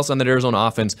no one else on that Arizona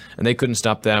offense, and they couldn't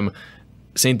stop them.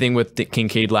 Same thing with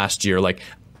Kincaid last year.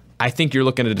 I think you're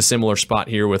looking at a similar spot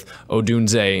here with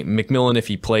Odunze. McMillan, if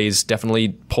he plays,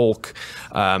 definitely Polk.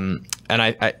 And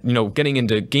I getting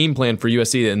into game plan for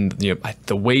USC and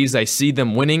the ways I see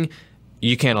them winning,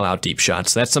 you can't allow deep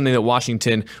shots. That's something that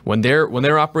Washington, when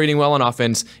they're operating well on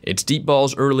offense, it's deep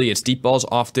balls early, it's deep balls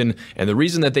often, and the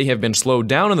reason that they have been slowed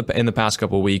down in the past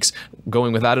couple of weeks,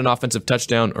 going without an offensive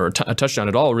touchdown or a touchdown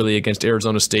at all really against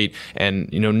Arizona State,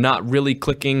 and not really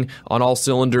clicking on all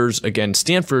cylinders against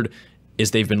Stanford,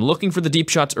 is they've been looking for the deep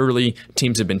shots early.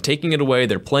 Teams have been taking it away.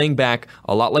 They're playing back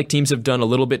a lot like teams have done a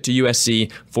little bit to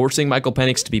USC, forcing Michael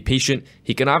Penix to be patient.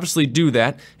 He can obviously do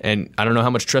that, and I don't know how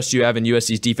much trust you have in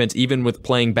USC's defense, even with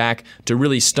playing back, to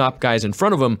really stop guys in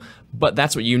front of him, but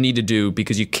that's what you need to do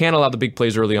because you can't allow the big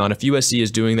plays early on. If USC is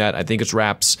doing that, I think it's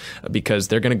wraps because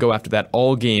they're going to go after that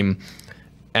all game.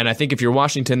 And I think if you're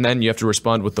Washington, then you have to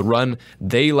respond with the run.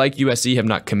 They, like USC, have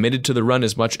not committed to the run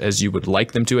as much as you would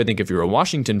like them to, I think, if you're a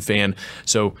Washington fan.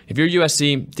 So if you're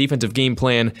USC, defensive game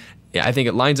plan, I think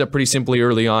it lines up pretty simply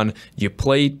early on. You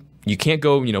can't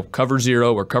go, cover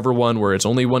 0 or cover 1 where it's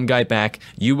only one guy back.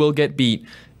 You will get beat.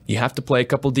 You have to play a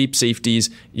couple deep safeties.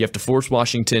 You have to force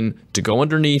Washington to go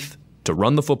underneath, to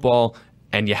run the football,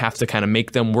 and you have to kind of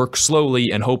make them work slowly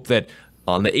and hope that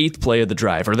on the 8th play of the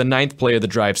drive or the 9th play of the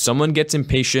drive, someone gets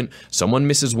impatient, someone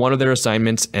misses one of their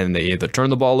assignments, and they either turn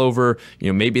the ball over,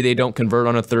 maybe they don't convert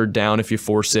on a 3rd down if you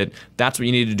force it. That's what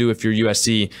you need to do if you're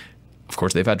USC. Of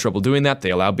course, they've had trouble doing that. They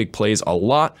allow big plays a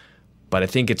lot, but I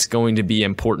think it's going to be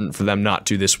important for them not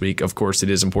to this week. Of course, it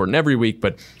is important every week,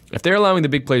 but if they're allowing the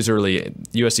big plays early,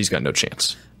 USC's got no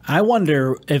chance. I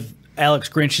wonder if Alex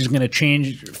Grinch is going to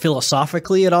change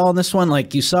philosophically at all in this one.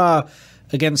 Like you saw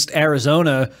against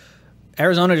Arizona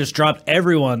just dropped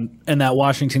everyone in that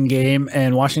Washington game,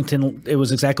 and Washington, it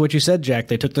was exactly what you said, Jack.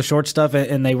 They took the short stuff,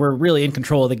 and they were really in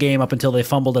control of the game up until they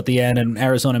fumbled at the end, and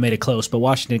Arizona made it close, but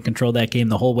Washington controlled that game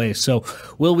the whole way. So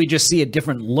will we just see a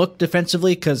different look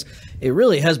defensively? Because it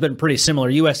really has been pretty similar.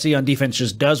 USC on defense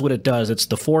just does what it does. It's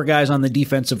the 4 guys on the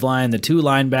defensive line, the 2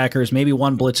 linebackers, maybe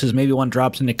 1 blitzes, maybe 1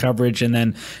 drops into coverage, and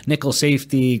then nickel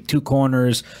safety, 2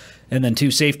 corners, and then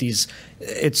 2 safeties.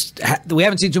 We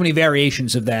haven't seen too many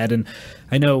variations of that. And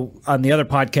I know on the other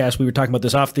podcast, we were talking about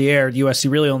this off the air, USC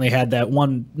really only had that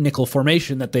 1 nickel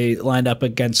formation that they lined up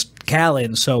against Cal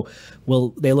in. So will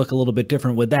they look a little bit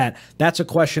different with that? That's a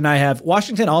question I have.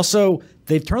 Washington also,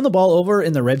 they've turned the ball over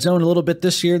in the red zone a little bit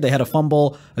this year. They had a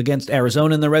fumble against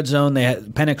Arizona in the red zone.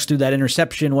 Penix threw that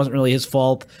interception. It wasn't really his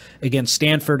fault. Against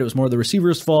Stanford, it was more the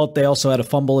receiver's fault. They also had a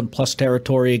fumble in plus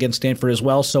territory against Stanford as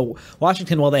well. So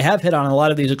Washington, while they have hit on a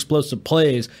lot of these explosive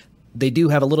plays, they do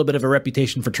have a little bit of a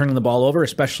reputation for turning the ball over,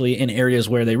 especially in areas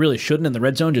where they really shouldn't in the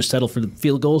red zone, just settle for the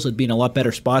field goals. It'd be in a lot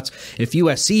better spots. If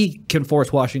USC can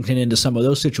force Washington into some of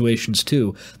those situations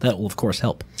too, that will of course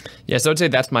help. Yeah, so I'd say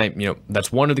that's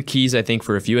that's one of the keys, I think,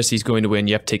 for if USC is going to win.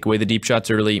 You have to take away the deep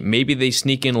shots early. Maybe they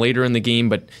sneak in later in the game,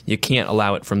 but you can't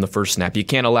allow it from the first snap. You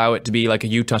can't allow it to be like a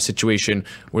Utah situation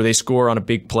where they score on a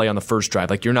big play on the first drive.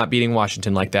 Like, you're not beating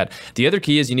Washington like that. The other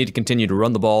key is you need to continue to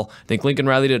run the ball. I think Lincoln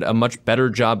Riley did a much better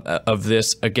job of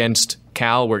this against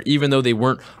Cal, where even though they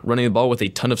weren't running the ball with a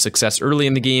ton of success early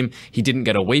in the game, he didn't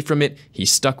get away from it. He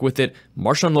stuck with it.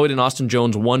 Marshawn Lloyd and Austin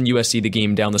Jones won USC the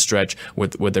game down the stretch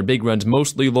with their big runs,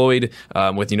 mostly Lloyd,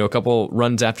 with a couple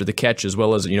runs after the catch, as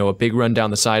well as a big run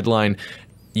down the sideline.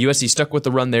 USC stuck with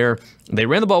the run there. They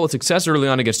ran the ball with success early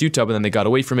on against Utah, but then they got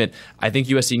away from it. I think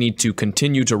USC need to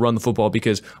continue to run the football,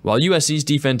 because while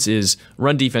USC's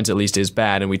run defense at least, is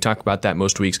bad, and we talk about that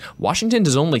most weeks, Washington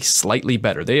is only slightly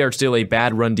better. They are still a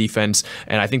bad run defense,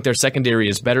 and I think their secondary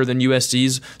is better than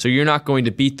USC's, so you're not going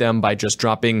to beat them by just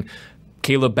dropping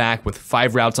Caleb back with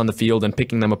 5 routes on the field and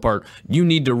picking them apart. You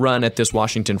need to run at this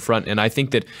Washington front, and I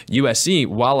think that USC,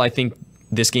 while I think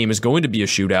this game is going to be a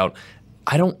shootout,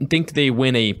 I don't think they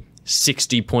win a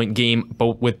 60-point game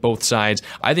with both sides.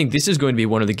 I think this is going to be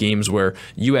one of the games where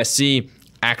USC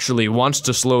actually wants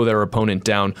to slow their opponent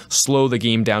down, slow the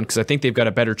game down, because I think they've got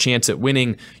a better chance at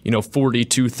winning,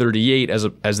 42-38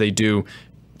 as they do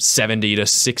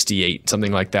 70-68,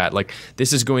 something like that. Like,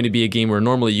 this is going to be a game where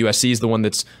normally USC is the one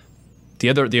that's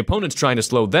the opponent's trying to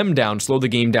slow them down, slow the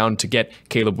game down to get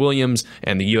Caleb Williams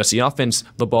and the USC offense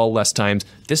the ball less times.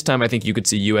 This time I think you could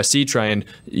see USC try and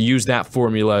use that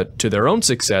formula to their own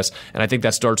success, and I think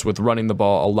that starts with running the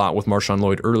ball a lot with Marshawn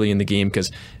Lloyd early in the game,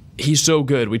 because he's so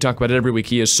good. We talk about it every week.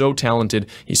 He is so talented.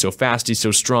 He's so fast. He's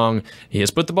so strong. He has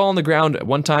put the ball on the ground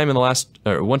one time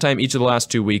each of the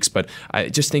last 2 weeks, but I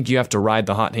just think you have to ride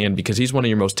the hot hand because he's one of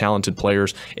your most talented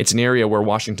players. It's an area where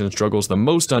Washington struggles the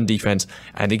most on defense.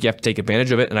 I think you have to take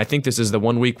advantage of it, and I think this is the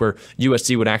one week where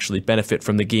USC would actually benefit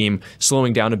from the game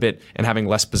slowing down a bit and having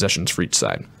less possessions for each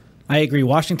side. I agree.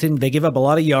 Washington, they give up a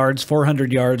lot of yards,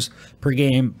 400 yards per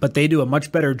game, but they do a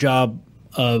much better job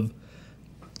of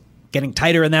getting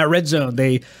tighter in that red zone.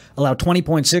 They allow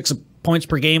 20.6 points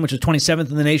per game, which is 27th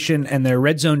in the nation, and their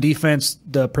red zone defense,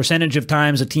 the percentage of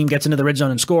times a team gets into the red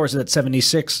zone and scores is at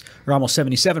 76 or almost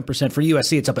 77%. For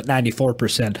USC, it's up at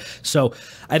 94%. So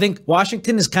I think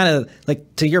Washington is kind of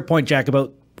like, to your point, Jack,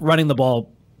 about running the ball.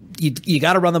 You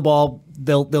got to run the ball.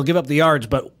 They'll give up the yards,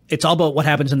 but it's all about what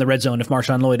happens in the red zone if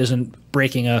Marshawn Lloyd isn't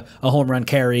breaking a home run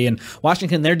carry. And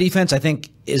Washington, their defense, I think,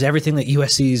 is everything that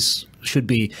USC's should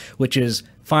be, which is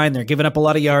fine. They're giving up a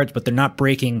lot of yards, but they're not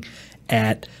breaking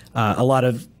at a lot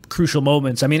of crucial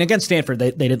moments. I mean, against Stanford,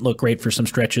 they didn't look great for some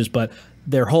stretches, but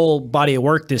their whole body of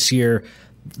work this year,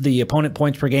 the opponent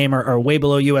points per game are way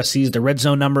below USC's. The red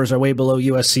zone numbers are way below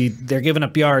USC. They're giving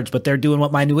up yards, but they're doing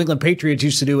what my New England Patriots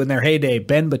used to do in their heyday: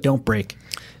 bend but don't break.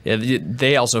 Yeah,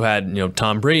 they also had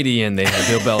Tom Brady, and they had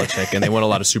Bill Belichick, and they won a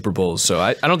lot of Super Bowls. So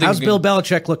I don't think. How's Bill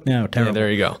Belichick look now? Terrible. Yeah,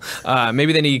 there you go.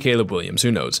 Maybe they need Caleb Williams.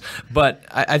 Who knows? But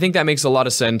I think that makes a lot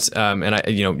of sense. And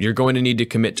you're going to need to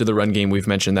commit to the run game. We've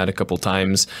mentioned that a couple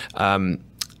times.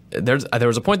 There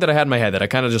was a point that I had in my head that I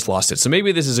kind of just lost it. So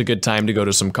maybe this is a good time to go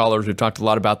to some callers. We've talked a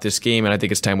lot about this game, and I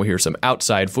think it's time we hear some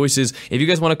outside voices. If you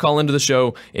guys want to call into the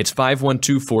show, it's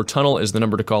 512-4TUNNEL is the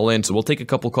number to call in. So we'll take a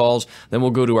couple calls, then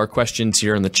we'll go to our questions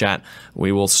here in the chat.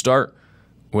 We will start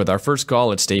with our first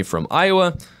call. It's Dave from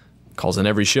Iowa. calls in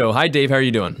every show. Hi, Dave. How are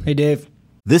you doing? Hey, Dave.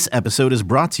 This episode is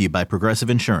brought to you by Progressive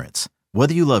Insurance.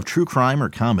 Whether you love true crime or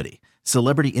comedy,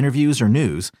 celebrity interviews or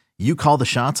news, you call the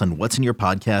shots on what's in your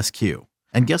podcast queue.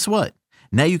 And guess what?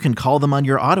 Now you can call them on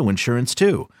your auto insurance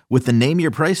too with the Name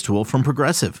Your Price tool from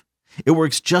Progressive. It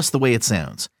works just the way it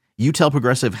sounds. You tell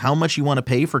Progressive how much you want to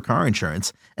pay for car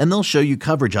insurance, and they'll show you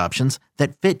coverage options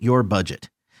that fit your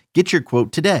budget. Get your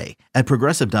quote today at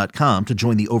Progressive.com to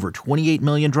join the over 28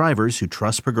 million drivers who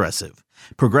trust Progressive.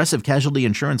 Progressive Casualty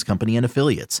Insurance Company and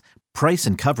Affiliates. Price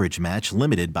and coverage match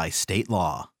limited by state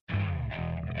law.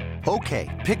 Okay,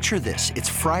 picture this. It's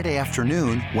Friday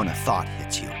afternoon when a thought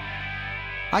hits you.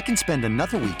 I can spend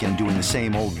another weekend doing the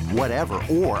same old whatever,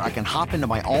 or I can hop into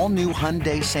my all-new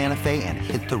Hyundai Santa Fe and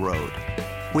hit the road.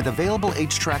 With available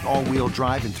H-Track all-wheel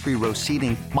drive and 3-row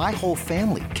seating, my whole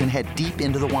family can head deep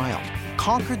into the wild.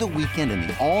 Conquer the weekend in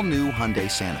the all-new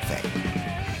Hyundai Santa Fe.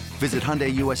 Visit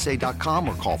HyundaiUSA.com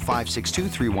or call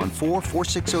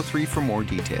 562-314-4603 for more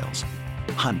details.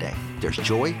 Hyundai, there's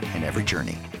joy in every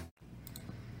journey.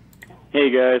 Hey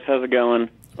guys, how's it going?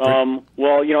 Well,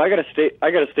 I got a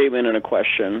statement and a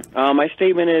question. My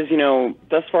statement is,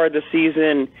 thus far this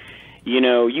season,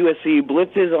 USC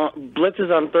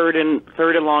blitzes on third and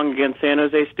long against San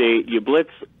Jose State. You blitz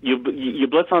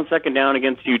on second down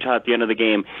against Utah at the end of the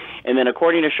game, and then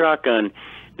according to Shotgun,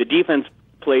 the defense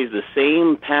plays the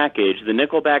same package, the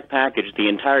nickelback package, the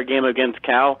entire game against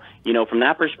Cal. From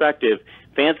that perspective,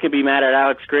 fans can be mad at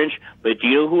Alex Grinch, but do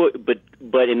you know who?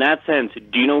 But in that sense,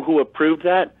 do you know who approved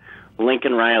that?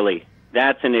 Lincoln Riley.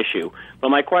 That's an issue. But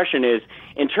my question is,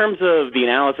 in terms of the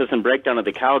analysis and breakdown of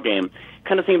the Cal game,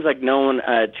 kind of seems like no one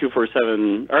at no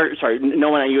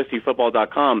one at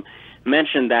USCFootball.com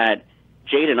mentioned that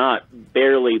Jaden Ott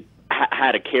barely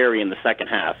had a carry in the second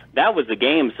half. That was the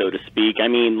game, so to speak. I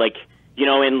mean,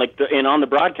 and on the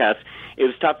broadcast, it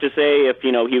was tough to say if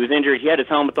he was injured. He had his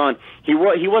helmet on. He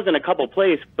was in a couple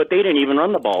plays, but they didn't even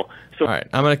run the ball. So, all right,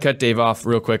 I'm going to cut Dave off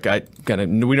real quick.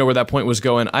 We know where that point was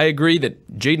going. I agree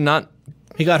that Jaden Ott.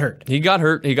 He got hurt. He got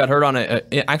hurt on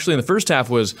actually in the first half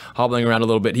was hobbling around a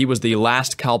little bit. He was the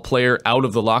last Cal player out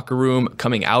of the locker room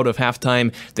coming out of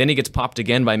halftime. Then he gets popped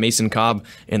again by Mason Cobb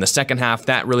in the second half.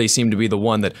 That really seemed to be the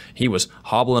one that he was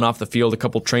hobbling off the field. A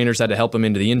couple trainers had to help him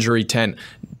into the injury tent.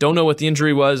 Don't know what the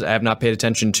injury was. I have not paid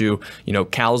attention to,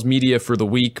 Cal's media for the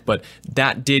week, but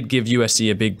that did give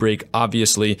USC a big break,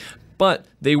 obviously. But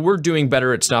they were doing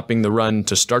better at stopping the run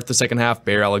to start the second half.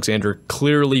 Bear Alexander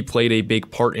clearly played a big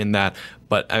part in that.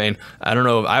 But, I mean, I don't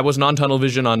know. I wasn't on tunnel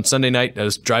vision on Sunday night. I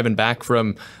was driving back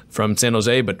from San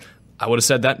Jose, but I would have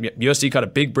said that USC got a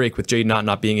big break with Jaden Ott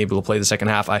not being able to play the second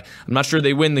half. I'm not sure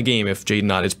they win the game if Jaden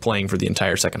Ott is playing for the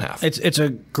entire second half. It's a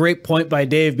great point by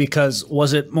Dave, because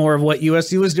was it more of what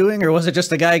USC was doing, or was it just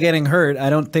the guy getting hurt? I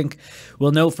don't think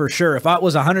we'll know for sure. If Ott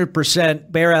was 100%,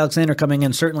 Bear Alexander coming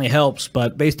in certainly helps,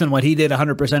 but based on what he did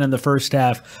 100% in the first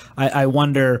half, I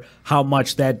wonder how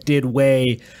much that did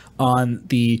weigh on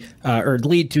the or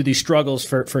lead to the struggles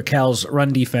for Cal's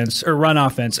run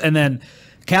offense. And then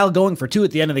Cal going for 2 at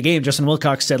the end of the game. Justin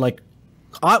Wilcox said,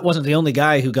 Ott wasn't the only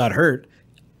guy who got hurt.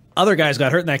 Other guys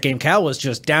got hurt in that game. Cal was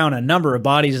just down a number of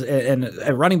bodies, and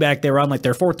at running back, they were on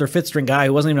their 4th or 5th string guy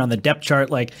who wasn't even on the depth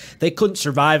chart. They couldn't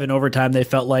survive in overtime. They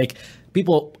felt like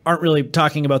people aren't really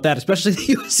talking about that, especially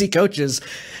the USC coaches.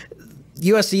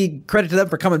 USC, credit to them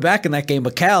for coming back in that game,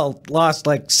 but Cal lost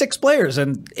 6 players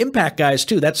and impact guys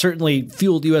too. That certainly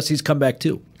fueled USC's comeback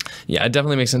too. Yeah, it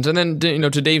definitely makes sense. And then,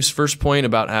 to Dave's first point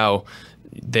about how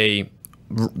they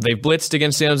blitzed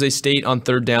against San Jose State on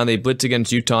third down. They blitzed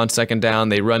against Utah on second down.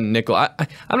 They run nickel.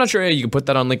 I'm not sure how you can put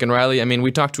that on Lincoln Riley. I mean,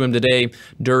 we talked to him today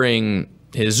during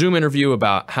his Zoom interview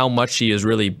about how much he has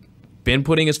really been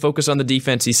putting his focus on the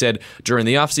defense. He said during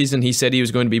the offseason, he said he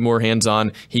was going to be more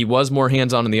hands-on. He was more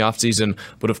hands-on in the offseason.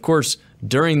 But of course,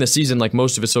 during the season,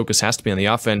 most of his focus has to be on the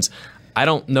offense. I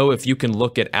don't know if you can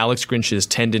look at Alex Grinch's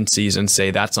tendencies and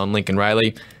say that's on Lincoln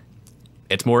Riley.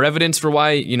 It's more evidence for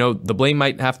why, the blame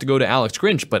might have to go to Alex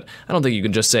Grinch, but I don't think you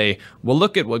can just say, well,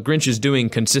 look at what Grinch is doing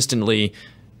consistently.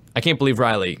 I can't believe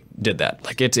Riley did that.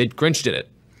 Grinch did it.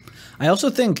 I also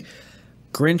think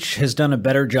Grinch has done a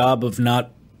better job of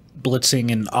not blitzing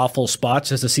in awful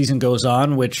spots as the season goes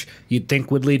on, which you'd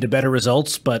think would lead to better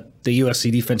results, but the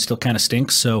USC defense still kind of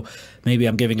stinks, so maybe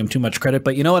I'm giving him too much credit.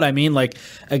 But you know what I mean?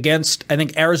 Against, I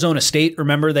think, Arizona State,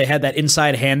 remember, they had that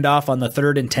inside handoff on the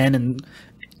 3rd and 10, and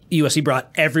USC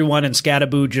brought everyone, and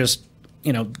Scadaboo just,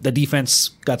 the defense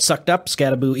got sucked up.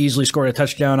 Scadaboo easily scored a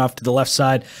touchdown off to the left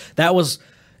side. That was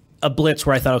a blitz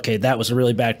where I thought, okay, that was a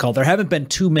really bad call. There haven't been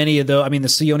too many of those. I mean, the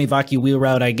Sione Vaki wheel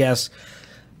route, I guess,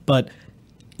 but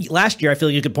last year, I feel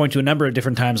like you could point to a number of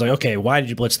different times, like, okay, why did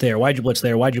you blitz there? Why did you blitz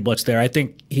there? Why did you blitz there? I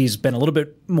think he's been a little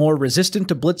bit more resistant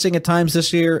to blitzing at times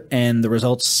this year, and the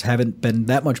results haven't been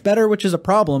that much better, which is a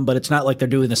problem, but it's not like they're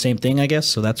doing the same thing, I guess,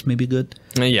 so that's maybe good.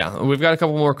 Yeah, we've got a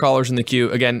couple more callers in the queue.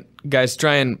 Again, guys,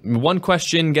 try and one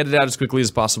question, get it out as quickly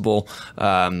as possible.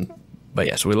 But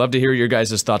yes, we'd love to hear your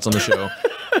guys' thoughts on the show.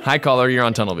 Hi, caller, you're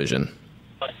on Tunnel Vision.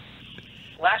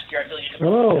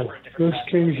 Hello, this is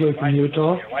Kingsley from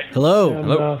Utah. Hello. And,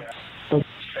 Hello.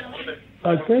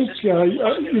 I think,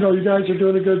 you guys are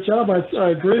doing a good job. I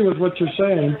agree with what you're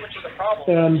saying.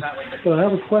 But I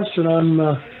have a question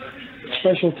on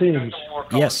special teams.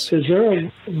 Yes. Is there a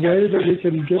way that we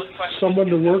can get someone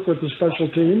to work with the special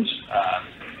teams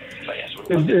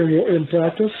in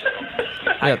practice?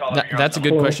 Yeah, that's a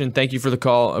good question. Thank you for the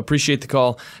call. Appreciate the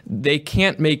call. They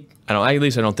can't make, at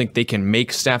least I don't think they can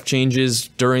make staff changes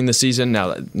during the season.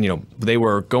 Now, they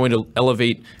were going to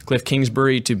elevate Cliff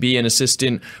Kingsbury to be an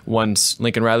assistant once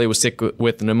Lincoln Riley was sick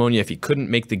with pneumonia if he couldn't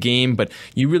make the game, but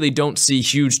you really don't see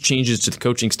huge changes to the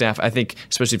coaching staff. I think,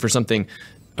 especially for something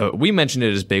we mentioned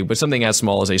it as big, but something as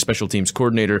small as a special teams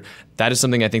coordinator, that is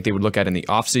something I think they would look at in the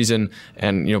offseason.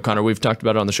 And, Connor, we've talked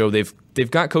about it on the show. They've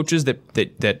got coaches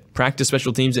that practice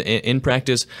special teams in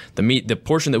practice. The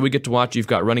portion that we get to watch, you've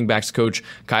got running backs coach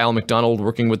Kyle McDonald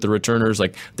working with the returners.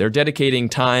 Like, they're dedicating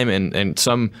time, and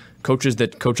some coaches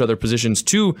that coach other positions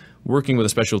to working with the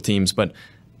special teams. But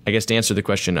I guess to answer the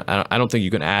question, I don't think you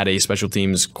can add a special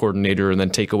teams coordinator and then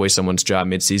take away someone's job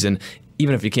midseason.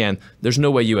 Even if you can, there's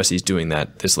no way USC is doing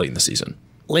that this late in the season.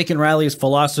 Lincoln Riley's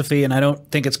philosophy, and I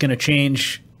don't think it's going to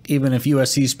change even if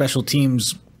USC special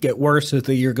teams get worse as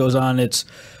the year goes on. It's,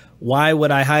 why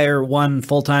would I hire one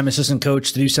full-time assistant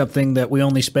coach to do something that we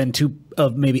only spend 2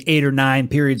 of maybe 8 or 9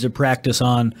 periods of practice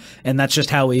on? And that's just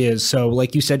how he is. So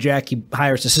like you said, Jack, he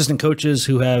hires assistant coaches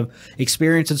who have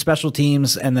experience in special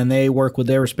teams, and then they work with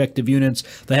their respective units.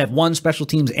 They have one special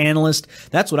teams analyst.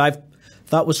 That's what I've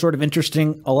thought was sort of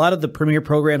interesting. A lot of the premier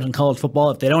programs in college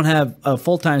football, if they don't have a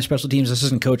full-time special teams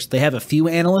assistant coach, they have a few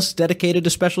analysts dedicated to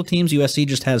special teams. USC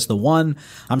just has the one.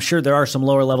 I'm sure there are some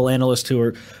lower-level analysts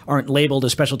who aren't labeled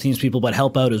as special teams people but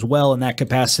help out as well in that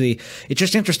capacity. It's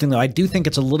just interesting, though. I do think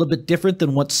it's a little bit different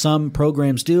than what some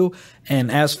programs do. And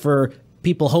as for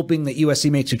people hoping that USC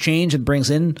makes a change and brings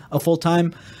in a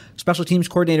full-time special teams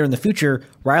coordinator in the future,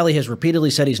 Riley has repeatedly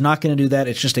said he's not going to do that.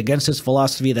 It's just against his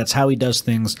philosophy. That's how he does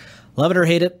things. Love it or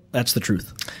hate it, that's the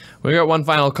truth. We got one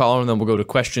final caller, and then we'll go to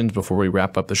questions before we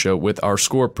wrap up the show with our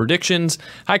score predictions.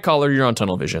 Hi, caller. You're on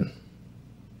Tunnel Vision.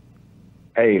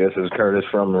 Hey, this is Curtis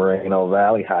from Moreno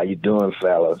Valley. How you doing,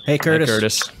 fellas? Hey, Curtis. Hey,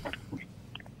 Curtis.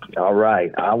 All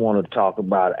right. I want to talk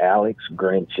about Alex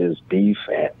Grinch's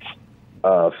defense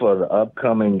for the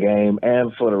upcoming game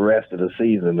and for the rest of the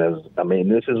season.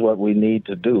 This is what we need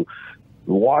to do.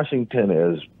 Washington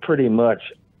is pretty much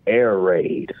air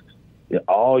raid.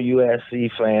 All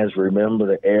USC fans remember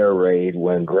the air raid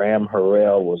when Graham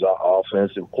Harrell was our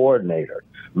offensive coordinator.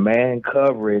 Man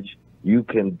coverage, you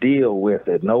can deal with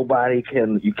it.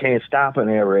 You can't stop an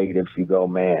air raid if you go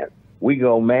man. We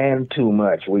go man too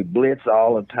much. We blitz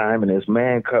all the time, and it's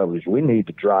man coverage. We need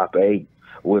to drop 8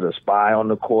 with a spy on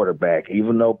the quarterback.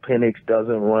 Even though Penix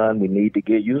doesn't run, we need to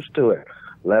get used to it.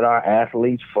 Let our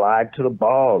athletes fly to the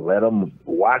ball. Let them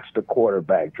watch the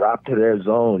quarterback, drop to their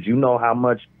zones. You know how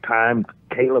much time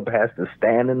Caleb has to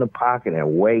stand in the pocket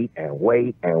and wait and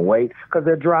wait and wait because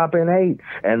they're dropping 8,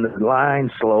 and the line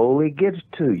slowly gets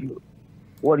to you.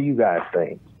 What do you guys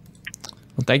think?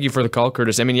 Well, thank you for the call,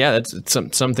 Curtis.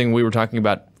 That's something we were talking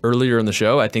about earlier in the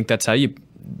show. I think that's how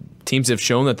teams have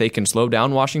shown that they can slow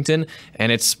down Washington,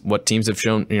 and it's what teams have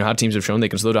shown, how teams have shown they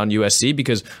can slow down USC,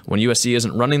 because when USC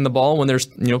isn't running the ball, when there's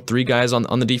 3 guys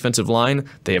on the defensive line,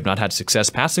 they have not had success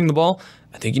passing the ball.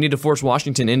 I think you need to force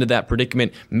Washington into that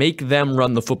predicament, make them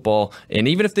run the football, and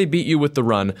even if they beat you with the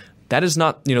run, that is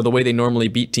not the way they normally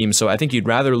beat teams. So I think you'd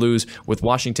rather lose with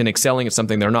Washington excelling at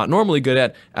something they're not normally good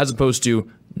at, as opposed to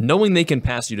knowing they can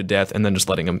pass you to death and then just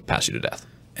letting them pass you to death.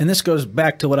 And this goes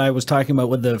back to what I was talking about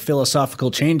with the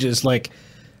philosophical changes. Like,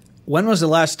 when was the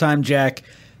last time, Jack,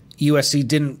 USC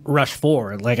didn't rush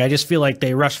 4? Like, I just feel like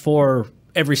they rush 4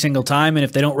 every single time, and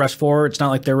if they don't rush 4, it's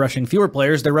not like they're rushing fewer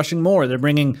players, they're rushing more. They're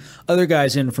bringing other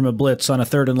guys in from a blitz on a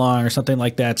 3rd and long or something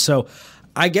like that. So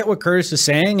I get what Curtis is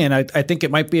saying, and I think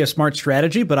it might be a smart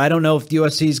strategy, but I don't know if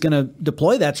USC is going to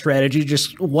deploy that strategy.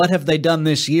 Just what have they done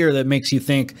this year that makes you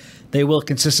think they will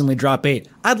consistently drop 8?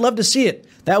 I'd love to see it.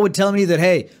 That would tell me that,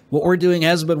 hey, what we're doing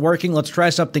hasn't been working. Let's try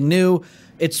something new.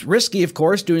 It's risky, of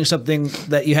course, doing something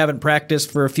that you haven't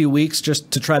practiced for a few weeks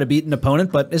just to try to beat an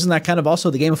opponent, but isn't that kind of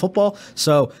also the game of football?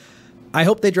 So I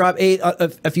hope they drop 8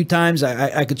 a few times.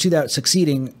 I could see that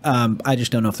succeeding. I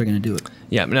just don't know if they're going to do it.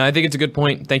 Yeah, no, I think it's a good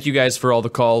point. Thank you guys for all the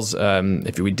calls.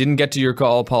 If we didn't get to your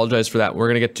call, apologize for that. We're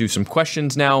going to get to some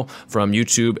questions now from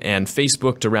YouTube and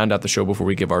Facebook to round out the show before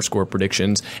we give our score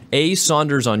predictions. A.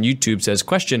 Saunders on YouTube says,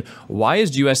 question, why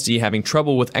is USC having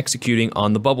trouble with executing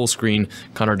on the bubble screen?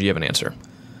 Connor, do you have an answer?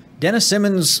 Dennis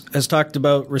Simmons has talked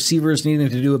about receivers needing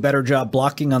to do a better job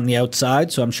blocking on the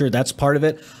outside, so I'm sure that's part of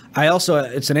it.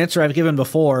 It's an answer I've given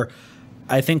before.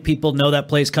 I think people know that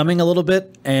play's coming a little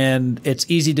bit, and it's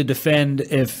easy to defend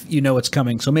if you know it's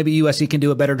coming. So maybe USC can do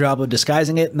a better job of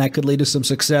disguising it, and that could lead to some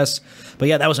success. But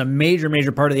yeah, that was a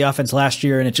major part of the offense last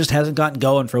year, and it just hasn't gotten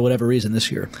going for whatever reason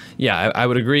this year. Yeah, I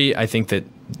would agree. I think that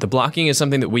the blocking is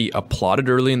something that we applauded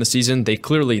early in the season. They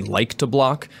clearly like to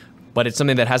block, but it's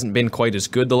something that hasn't been quite as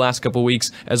good the last couple of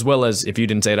weeks, as well as, if you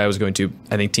didn't say it, I was going to,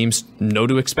 I think teams know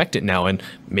to expect it now, and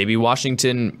maybe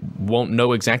Washington won't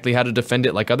know exactly how to defend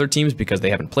it like other teams because they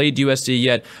haven't played USC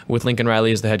yet with Lincoln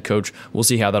Riley as the head coach. We'll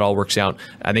see how that all works out.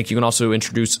 I think you can also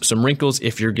introduce some wrinkles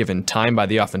if you're given time by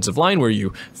the offensive line where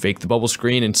you fake the bubble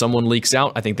screen and someone leaks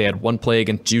out. I think they had one play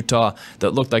against Utah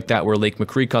that looked like that where Lake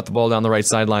McCree caught the ball down the right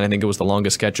sideline. I think it was the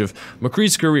longest catch of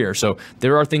McCree's career. So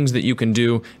there are things that you can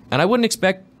do, and I would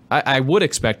expect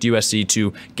USC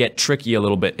to get tricky a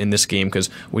little bit in this game because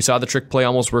we saw the trick play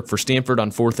almost work for Stanford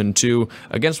on 4th and 2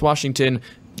 against Washington.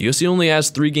 USC only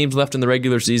has 3 games left in the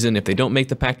regular season. If they don't make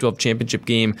the Pac-12 championship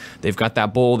game, they've got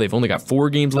that bowl. They've only got 4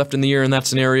 games left in the year in that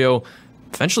scenario.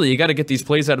 Eventually, you got to get these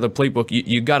plays out of the playbook.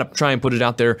 You got to try and put it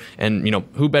out there. And,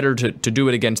 who better to do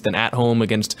it against than at home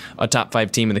against a top 5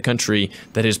 team in the country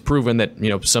that has proven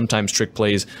that, sometimes trick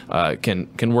plays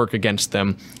can work against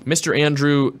them. Mr.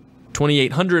 Andrew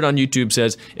 2800 on YouTube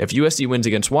says, if USC wins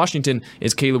against Washington,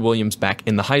 is Caleb Williams back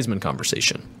in the Heisman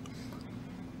conversation?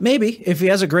 Maybe. If he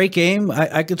has a great game,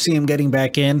 I could see him getting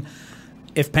back in.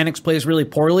 If Penix plays really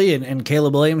poorly and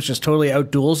Caleb Williams just totally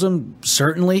outduels him,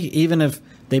 certainly. Even if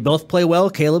they both play well,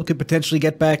 Caleb could potentially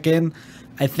get back in.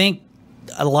 I think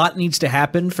a lot needs to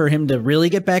happen for him to really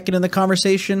get back into the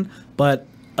conversation, but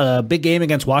a big game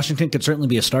against Washington could certainly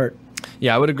be a start.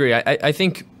 Yeah, I would agree. I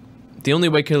think the only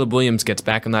way Caleb Williams gets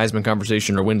back in the Heisman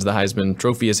conversation or wins the Heisman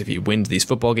Trophy is if he wins these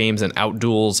football games and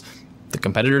outduels the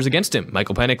competitors against him,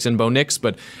 Michael Penix and Bo Nix.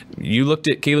 But you looked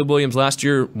at Caleb Williams last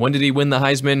year. When did he win the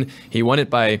Heisman? He won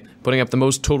it by putting up the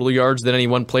most total yards that any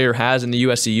one player has in the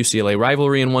USC-UCLA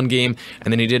rivalry in one game,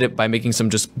 and then he did it by making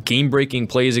some just game-breaking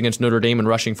plays against Notre Dame and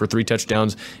rushing for 3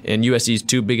 touchdowns in USC's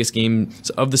 2 biggest games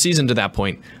of the season to that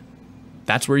point.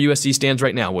 That's where USC stands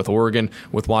right now with Oregon,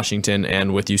 with Washington,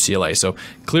 and with UCLA. So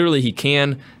clearly he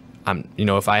can.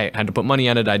 If I had to put money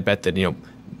on it, I'd bet that,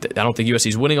 I don't think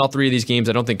USC's winning all 3 of these games.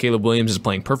 I don't think Caleb Williams is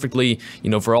playing perfectly,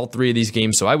 for all 3 of these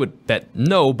games. So I would bet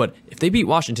no, but if they beat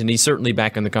Washington, he's certainly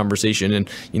back in the conversation and,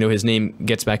 his name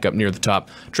gets back up near the top.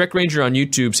 Trek Ranger on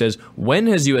YouTube says, when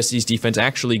has USC's defense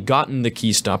actually gotten the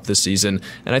key stop this season?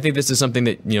 And I think this is something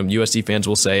that, USC fans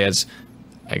will say as,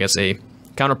 I guess, a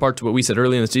counterpart to what we said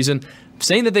early in the season.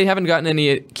 Saying that they haven't gotten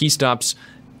any key stops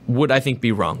would, I think,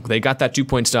 be wrong. They got that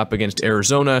 2-point stop against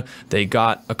Arizona. They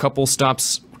got a couple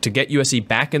stops to get USC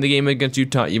back in the game against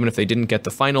Utah, even if they didn't get the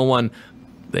final one.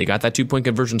 They got that 2-point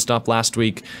conversion stop last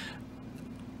week.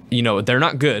 They're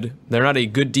not good. They're not a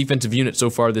good defensive unit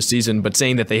so far this season, but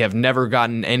saying that they have never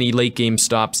gotten any late game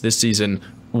stops this season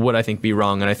would, I think, be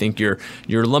wrong. And I think you're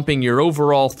lumping your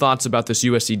overall thoughts about this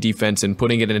USC defense and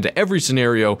putting it into every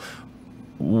scenario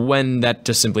when that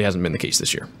just simply hasn't been the case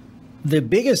this year. The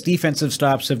biggest defensive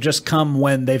stops have just come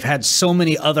when they've had so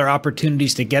many other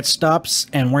opportunities to get stops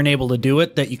and weren't able to do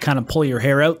it that you kind of pull your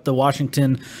hair out. The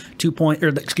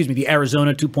the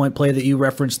Arizona 2-point play that you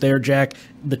referenced there, Jack,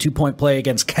 the 2-point play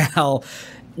against Cal,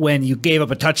 when you gave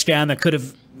up a touchdown that could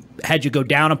have had you go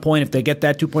down a point if they get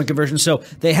that 2-point conversion. So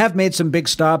they have made some big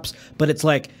stops, but it's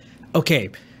like, okay,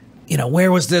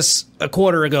 where was this a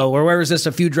quarter ago or where was this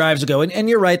a few drives ago? And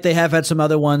you're right, they have had some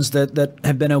other ones that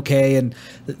have been okay and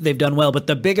they've done well. But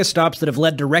the biggest stops that have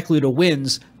led directly to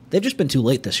wins, they've just been too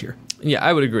late this year. Yeah,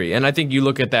 I would agree. And I think you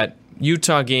look at that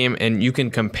Utah game and you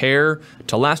can compare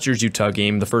to last year's Utah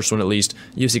game, the first one at least.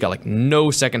 USC got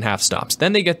no second half stops.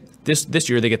 Then they get this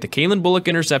year they get the Kalen Bullock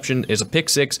interception is a pick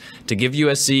 6 to get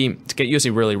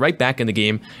USC really right back in the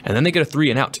game, and then they get a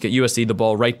 3-and-out to get USC the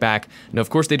ball right back. Now, of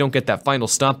course, they don't get that final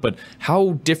stop, but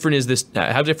how different is this?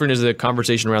 How different is the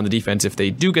conversation around the defense if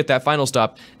they do get that final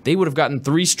stop? They would have gotten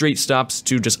 3 straight stops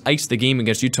to just ice the game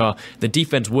against Utah. The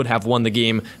defense would have won the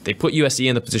game. They put USC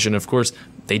in the position. Of course,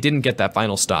 they didn't get that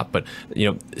final stop, but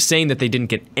saying that they didn't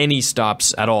get any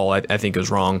stops at all, I think is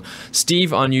wrong.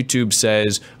 Steve on YouTube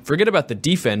says, forget about the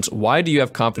defense. Why do you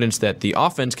have confidence that the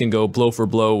offense can go blow for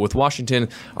blow with Washington?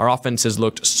 Our offense has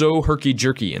looked so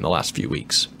herky-jerky in the last few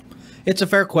weeks. It's a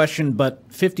fair question, but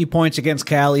 50 points against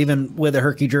Cal, even with a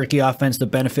herky-jerky offense that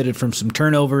benefited from some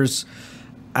turnovers,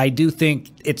 I do think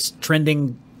it's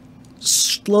trending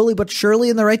slowly but surely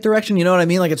in the right direction. You know what I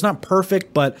mean? Like, it's not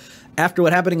perfect, but after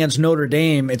what happened against Notre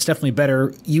Dame, it's definitely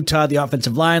better. Utah, the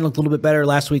offensive line looked a little bit better.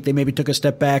 Last week, they maybe took a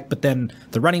step back, but then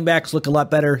the running backs look a lot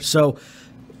better. So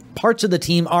parts of the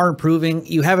team are improving.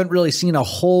 You haven't really seen a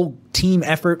whole team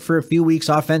effort for a few weeks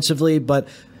offensively, but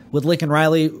with Lincoln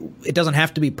Riley, it doesn't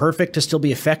have to be perfect to still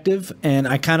be effective, and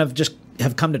I kind of just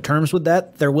have come to terms with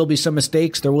that. There will be some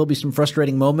mistakes. There will be some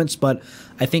frustrating moments, but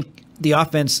I think the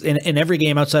offense in every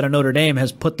game outside of Notre Dame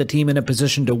has put the team in a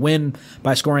position to win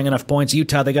by scoring enough points.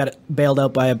 Utah, they got bailed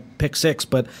out by a pick six,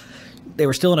 but they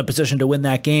were still in a position to win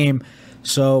that game.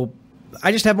 So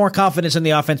I just have more confidence in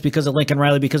the offense because of Lincoln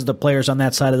Riley, because of the players on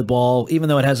that side of the ball. Even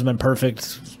though it hasn't been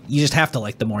perfect, you just have to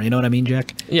like them more. You know what I mean,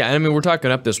 Jack? Yeah, I mean, we're talking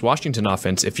up this Washington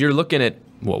offense. If you're looking at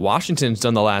what Washington's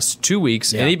done the last 2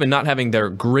 weeks, and even not having their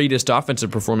greatest offensive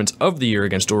performance of the year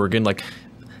against Oregon, like,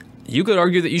 you could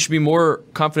argue that you should be more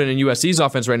confident in USC's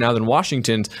offense right now than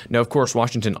Washington's. Now, of course,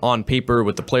 Washington on paper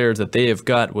with the players that they have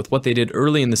got, with what they did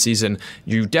early in the season,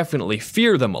 you definitely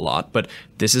fear them a lot. But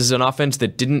this is an offense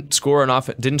that didn't score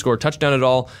a touchdown at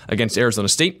all against Arizona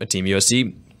State, a team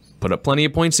USC put up plenty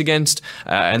of points against,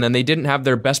 and then they didn't have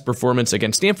their best performance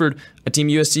against Stanford, a team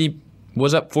USC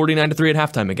was up 49-3 at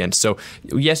halftime against. So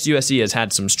yes, USC has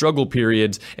had some struggle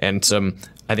periods and some,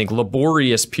 I think,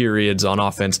 laborious periods on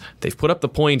offense. They've put up the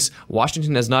points.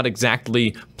 Washington has not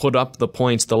exactly put up the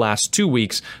points the last 2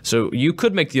 weeks. So you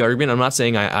could make the argument, I'm not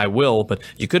saying I will, but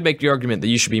you could make the argument that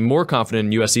you should be more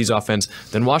confident in USC's offense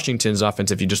than Washington's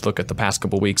offense if you just look at the past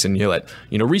couple weeks and you let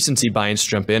recency bias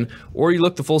jump in, or you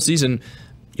look the full season,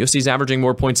 USC's averaging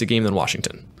more points a game than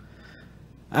Washington.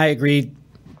 I agree.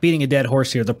 Beating a dead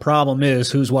horse here. The problem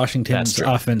is who's Washington's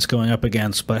offense going up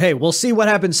against. But hey, we'll see what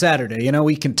happens Saturday.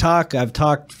 We can talk. I've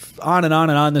talked on and on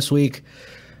and on this week.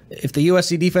 If the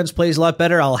USC defense plays a lot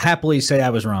better, I'll happily say I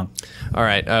was wrong. All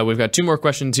right. We've got 2 more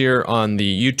questions here on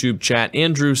the YouTube chat.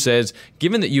 Andrew says,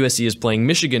 given that USC is playing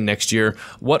Michigan next year,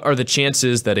 what are the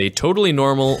chances that a totally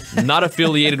normal, not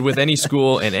affiliated with any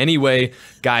school in any way,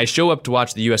 guy show up to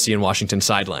watch the USC and Washington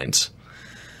sidelines?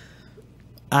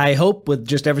 I hope with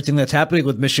just everything that's happening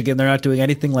with Michigan, they're not doing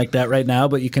anything like that right now,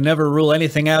 but you can never rule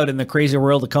anything out in the crazy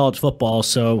world of college football.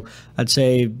 So I'd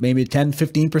say maybe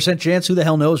 10-15% chance. Who the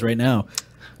hell knows right now?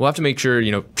 We'll have to make sure,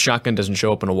 Shotgun doesn't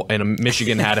show up in a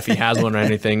Michigan hat if he has one or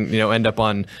anything, end up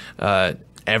on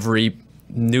every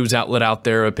news outlet out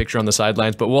there, a picture on the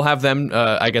sidelines. But we'll have them,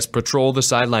 patrol the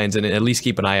sidelines and at least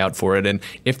keep an eye out for it. And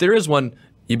if there is one,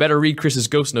 you better read Chris's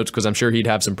ghost notes because I'm sure he'd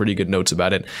have some pretty good notes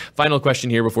about it. Final question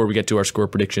here before we get to our score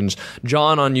predictions.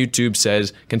 John on YouTube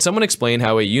says, can someone explain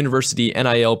how a university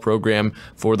NIL program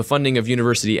for the funding of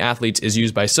university athletes is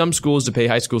used by some schools to pay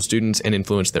high school students and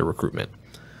influence their recruitment?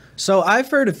 So I've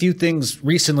heard a few things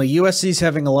recently. USC's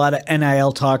having a lot of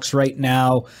NIL talks right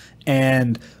now,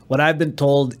 and what I've been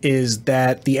told is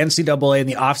that the NCAA in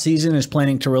the offseason is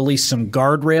planning to release some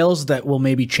guardrails that will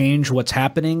maybe change what's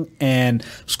happening. And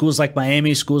schools like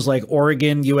Miami, schools like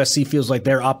Oregon, USC feels like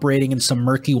they're operating in some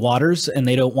murky waters, and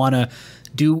they don't want to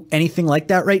do anything like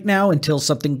that right now until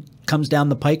something comes down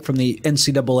the pike from the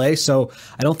NCAA. So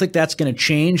I don't think that's going to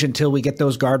change until we get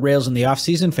those guardrails in the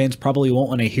offseason. Fans probably won't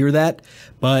want to hear that,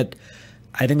 but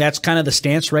I think that's kind of the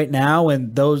stance right now,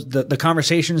 and the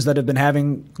conversations that have been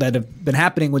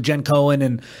happening with Jen Cohen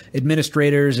and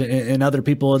administrators and other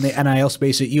people in the NIL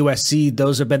space at USC,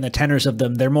 those have been the tenors of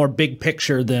them. They're more big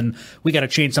picture than we got to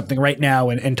change something right now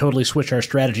and totally switch our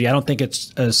strategy. I don't think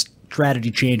it's a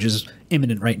strategy change is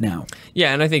imminent right now.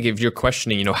 Yeah, and I think if you're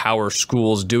questioning, how are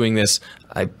schools doing this,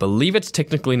 I believe it's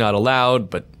technically not allowed,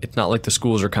 but it's not like the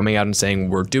schools are coming out and saying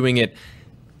we're doing it.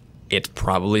 It's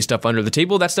probably stuff under the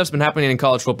table. That stuff's been happening in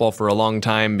college football for a long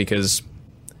time because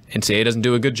NCAA doesn't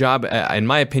do a good job, in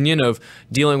my opinion, of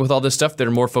dealing with all this stuff.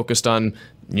 They're more focused on,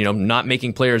 not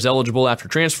making players eligible after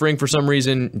transferring for some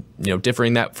reason,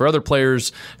 differing that for other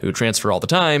players who transfer all the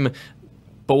time.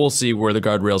 But we'll see where the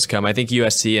guardrails come. I think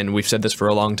USC, and we've said this for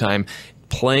a long time,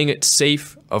 playing it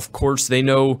safe. Of course, they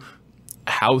know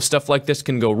how stuff like this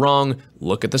can go wrong.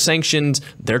 Look at the sanctions.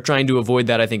 They're trying to avoid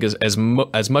that, I think, as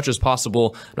much as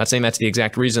possible. I'm not saying that's the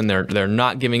exact reason they're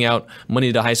not giving out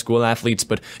money to high school athletes,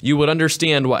 but you would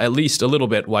understand why, at least a little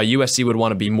bit, why USC would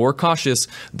want to be more cautious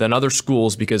than other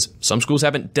schools, because some schools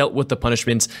haven't dealt with the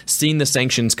punishments, seen the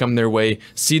sanctions come their way,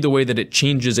 see the way that it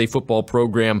changes a football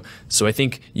program. So I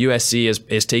think USC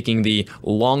is taking the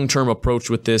long-term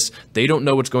approach with this. They don't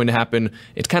know what's going to happen.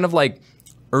 It's kind of like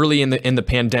early in the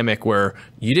pandemic where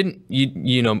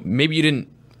maybe you didn't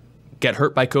get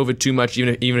hurt by COVID too much.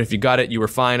 Even if you got it, you were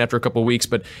fine after a couple of weeks,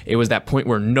 but it was that point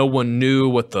where no one knew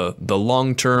what the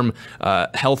long-term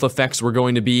health effects were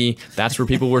going to be. That's where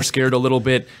people were scared a little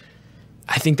bit.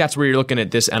 I think that's where you're looking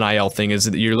at this NIL thing, is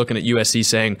that you're looking at USC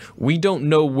saying, we don't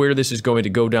know where this is going to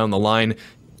go down the line.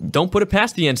 Don't put it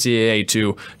past the NCAA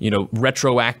to,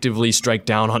 retroactively strike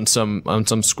down on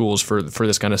some schools for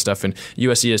this kind of stuff. And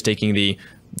USC is taking the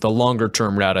longer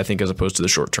term route, I think, as opposed to the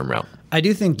short term route. I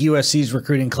do think USC's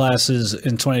recruiting classes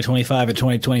in 2025 and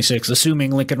 2026,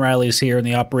 assuming Lincoln Riley is here and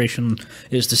the operation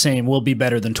is the same, will be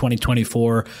better than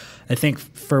 2024. I think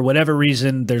for whatever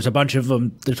reason, there's a bunch of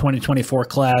them, the 2024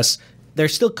 class. There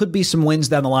still could be some wins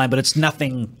down the line, but it's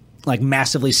nothing like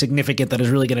massively significant that is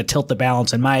really going to tilt the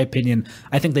balance, in my opinion.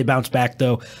 I think they bounce back,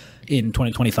 though, in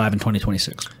 2025 and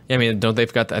 2026. Yeah, I mean, I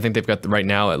think they've got right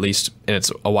now, at least, and it's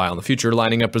a while in the future,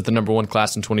 lining up as the number one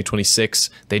class in 2026.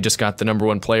 They just got the number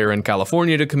one player in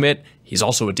California to commit. He's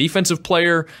also a defensive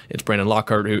player. It's Brandon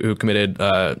Lockhart who committed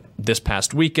this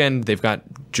past weekend. They've got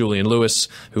Julian Lewis,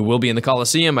 who will be in the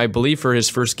Coliseum, I believe, for his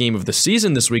first game of the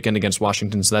season this weekend against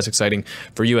Washington. So that's exciting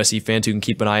for USC fans who can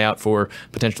keep an eye out for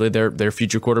potentially their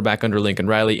future quarterback under Lincoln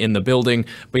Riley in the building.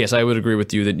 But yes, I would agree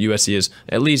with you that USC is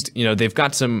at least, they've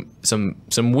got some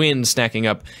wins stacking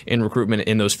up in recruitment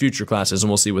in those future classes, and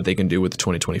we'll see what they can do with the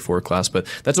 2024 class. But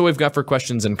that's all we've got for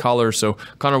questions and callers. So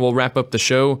Connor, we'll wrap up the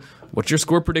show. What's your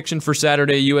score prediction for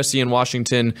Saturday, USC and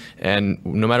Washington? And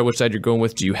no matter which side you're going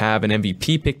with, do you have an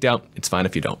MVP picked out? It's fine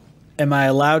if you don't. Am I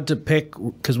allowed to pick,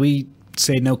 because we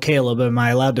say no Caleb, am I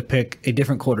allowed to pick a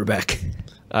different quarterback?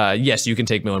 Yes, you can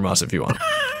take Miller Moss if you want.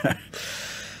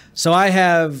 So I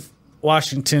have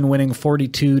Washington winning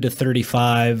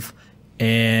 42-35,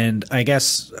 and I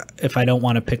guess if I don't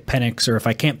want to pick Penix, or if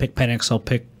I can't pick Penix, I'll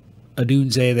pick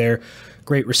Odunze, their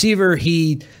great receiver.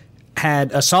 He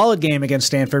had a solid game against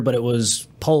Stanford, but it was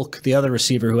Polk, the other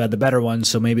receiver, who had the better one,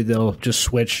 so maybe they'll just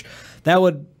switch. That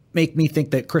would make me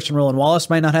think that Christian Roland-Wallace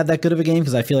might not have that good of a game,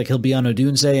 because I feel like he'll be on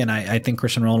Odunze, and I think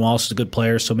Christian Roland-Wallace is a good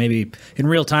player, so maybe in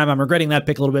real time I'm regretting that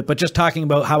pick a little bit. But just talking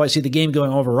about how I see the game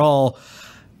going overall,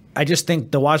 I just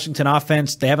think the Washington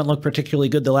offense, they haven't looked particularly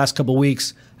good the last couple of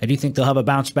weeks. I do think they'll have a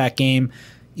bounce-back game.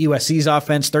 USC's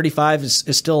offense, 35 is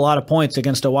still a lot of points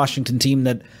against a Washington team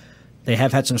that they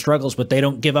have had some struggles, but they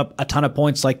don't give up a ton of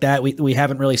points like that. We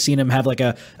haven't really seen them have like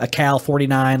a Cal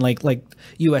 49 like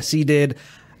USC did.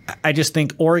 I just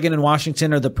think Oregon and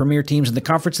Washington are the premier teams in the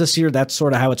conference this year. That's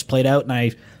sort of how it's played out, and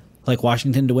I like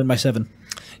Washington to win by 7.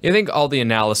 I think all the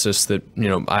analysis that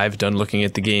I've done looking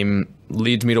at the game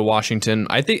leads me to Washington.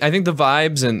 I think the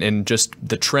vibes and just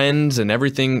the trends and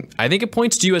everything, I think it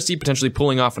points to USC potentially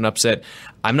pulling off an upset.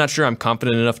 I'm not sure I'm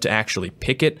confident enough to actually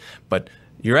pick it, but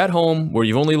you're at home where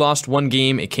you've only lost one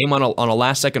game. It came on a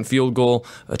last-second field goal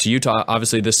to Utah,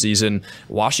 obviously, this season.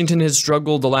 Washington has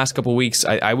struggled the last couple of weeks.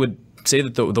 I would say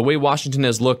that the way Washington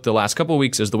has looked the last couple of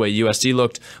weeks is the way USC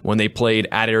looked when they played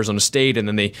at Arizona State, and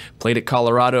then they played at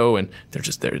Colorado, and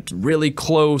they're really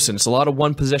close, and it's a lot of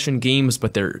one-possession games,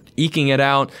 but they're eking it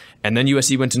out. And then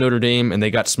USC went to Notre Dame, and they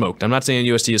got smoked. I'm not saying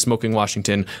USC is smoking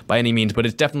Washington by any means, but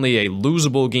it's definitely a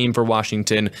losable game for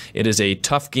Washington. It is a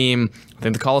tough game. I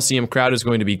think the Coliseum crowd is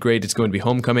going to be great. It's going to be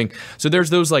homecoming. So there's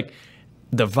those the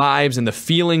vibes and the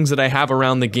feelings that I have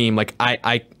around the game.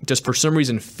 I just for some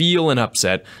reason feel an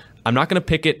upset. I'm not going to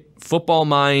pick it. Football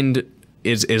mind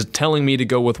is telling me to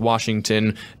go with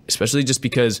Washington, especially just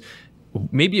because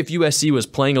maybe if USC was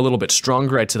playing a little bit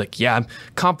stronger, I'd say yeah, I'm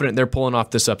confident they're pulling off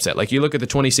this upset. Like you look at the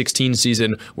 2016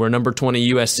 season where number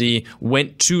 20 USC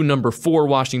went to number 4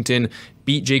 Washington,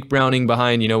 beat Jake Browning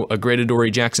behind a great Adoree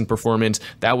Jackson performance.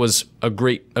 That was a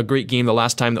great game the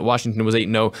last time that Washington was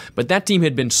 8-0. But that team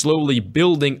had been slowly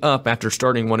building up after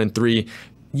starting 1-3.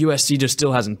 USC just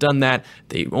still hasn't done that.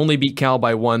 They only beat Cal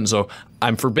by 1, so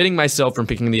I'm forbidding myself from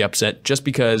picking the upset just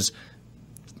because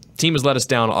team has let us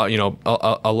down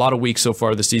a lot of weeks so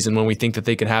far this season when we think that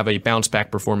they could have a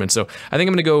bounce-back performance. So I think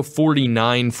I'm going to go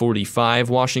 49-45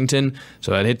 Washington,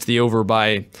 so that hits the over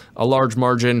by a large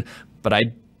margin, but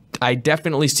I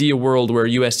definitely see a world where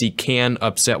USC can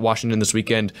upset Washington this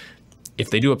weekend.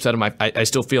 If they do upset them, I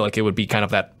still feel like it would be kind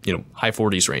of that high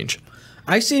 40s range.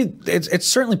 I see it's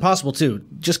certainly possible, too.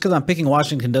 Just because I'm picking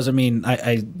Washington doesn't mean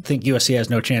I think USC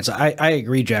has no chance. I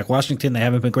agree, Jack. Washington, they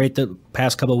haven't been great the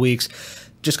past couple of weeks.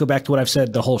 Just go back to what I've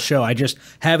said the whole show. I just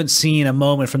haven't seen a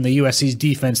moment from the USC's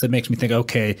defense that makes me think,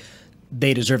 okay,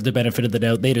 they deserve the benefit of the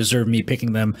doubt. They deserve me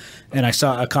picking them. And I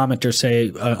saw a commenter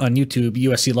say on YouTube,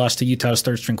 USC lost to Utah's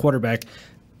third-string quarterback.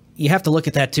 You have to look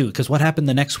at that, too, because what happened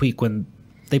the next week when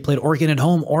they played Oregon at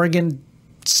home? Oregon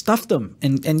stuffed them.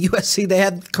 And USC, they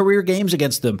had career games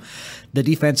against them. The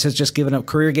defense has just given up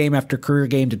career game after career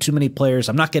game to too many players.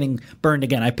 I'm not getting burned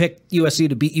again. I picked USC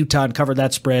to beat Utah and cover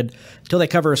that spread. Until they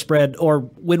cover a spread or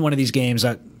win one of these games,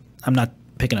 I'm not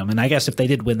picking them. And I guess if they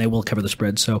did win, they will cover the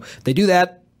spread. So if they do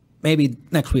that, maybe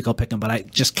next week I'll pick them, but I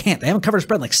just can't. They haven't covered a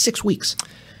spread in like 6 weeks.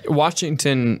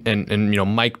 Washington and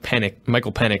Michael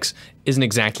Penix isn't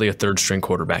exactly a third-string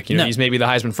quarterback. No. He's maybe the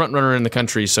Heisman frontrunner in the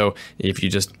country. So if you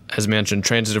just, as mentioned,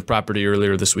 transitive property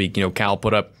earlier this week, Cal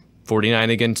put up 49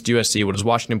 against USC. What does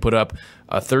Washington put up?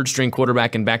 A third-string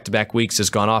quarterback in back-to-back weeks has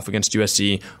gone off against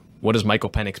USC. What does Michael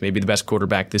Penix, maybe the best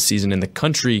quarterback this season in the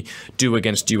country, do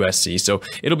against USC? So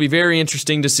it'll be very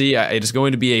interesting to see. It is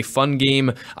going to be a fun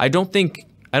game. I don't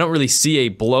really see a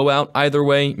blowout either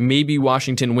way. Maybe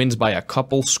Washington wins by a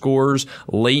couple scores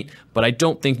late, but I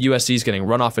don't think USC is getting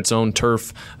run off its own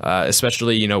turf,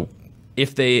 especially,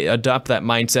 if they adopt that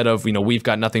mindset of, we've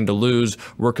got nothing to lose,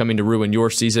 we're coming to ruin your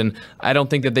season. I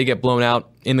don't think that they get blown out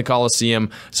in the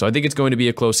Coliseum, so I think it's going to be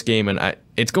a close game, and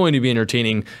it's going to be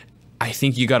entertaining. I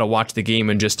think you got to watch the game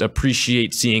and just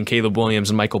appreciate seeing Caleb Williams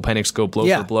and Michael Penix go blow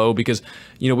for blow because,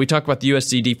 we talk about the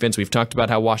USC defense. We've talked about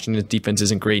how Washington's defense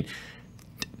isn't great.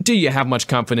 Do you have much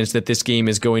confidence that this game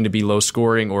is going to be low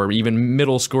scoring or even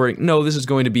middle scoring? No, this is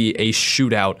going to be a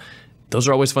shootout. Those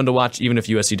are always fun to watch, even if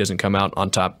USC doesn't come out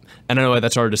on top. And I know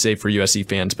that's hard to say for USC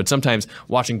fans, but sometimes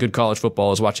watching good college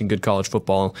football is watching good college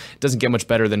football. It doesn't get much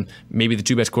better than maybe the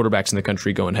two best quarterbacks in the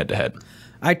country going head-to-head.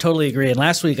 I totally agree. And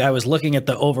last week I was looking at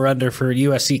the over-under for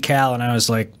USC Cal, and I was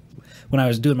like, when I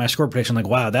was doing my score prediction, like,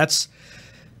 wow, that's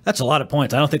a lot of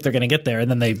points. I don't think they're going to get there. And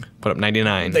then they put up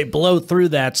 99. They blow through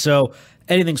that. So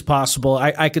anything's possible.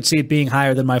 I could see it being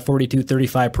higher than my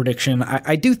 42-35 prediction.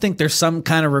 I do think there's some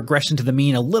kind of regression to the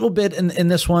mean a little bit in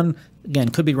this one. Again,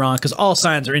 could be wrong because all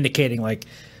signs are indicating like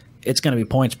it's going to be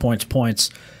points.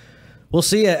 We'll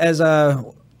see as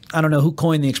I don't know who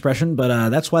coined the expression, but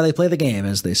that's why they play the game,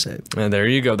 as they say. And there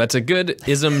you go. That's a good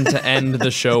ism to end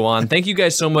the show on. Thank you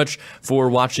guys so much for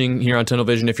watching here on Tunnel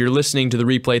Vision. If you're listening to the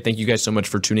replay, thank you guys so much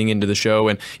for tuning into the show.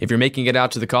 And if you're making it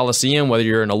out to the Coliseum, whether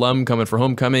you're an alum coming for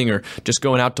homecoming or just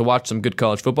going out to watch some good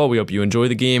college football, we hope you enjoy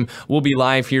the game. We'll be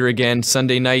live here again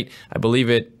Sunday night. I believe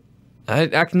it.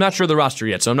 I'm not sure the roster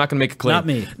yet, so I'm not going to make a claim. Not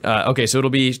me. Okay, so it'll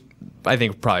be, I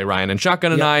think, probably Ryan and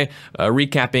Shotgun and I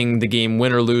recapping the game,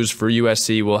 win or lose for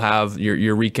USC. We'll have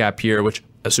your recap here, which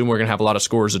I assume we're going to have a lot of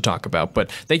scores to talk about. But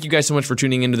thank you guys so much for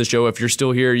tuning into the show. If you're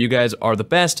still here, you guys are the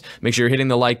best. Make sure you're hitting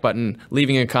the like button,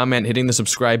 leaving a comment, hitting the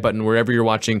subscribe button wherever you're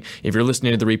watching. If you're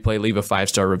listening to the replay, leave a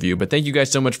 5-star review. But thank you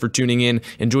guys so much for tuning in.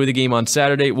 Enjoy the game on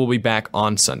Saturday. We'll be back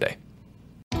on Sunday.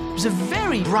 It was a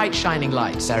very bright, shining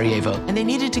light, Sarajevo, and they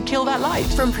needed to kill that light.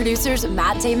 From producers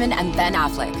Matt Damon and Ben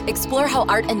Affleck, explore how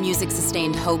art and music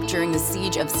sustained hope during the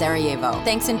siege of Sarajevo,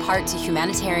 thanks in part to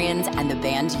humanitarians and the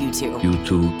band U2.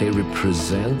 U2, they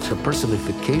represent a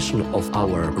personification of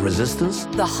our resistance.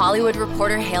 The Hollywood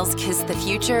Reporter hails Kiss the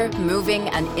Future, moving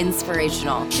and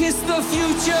inspirational. Kiss the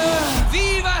future!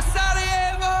 Viva Sarajevo!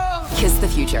 Kiss the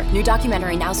Future, new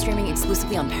documentary now streaming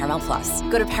exclusively on Paramount+.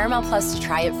 Go to Paramount+ to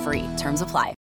try it free. Terms apply.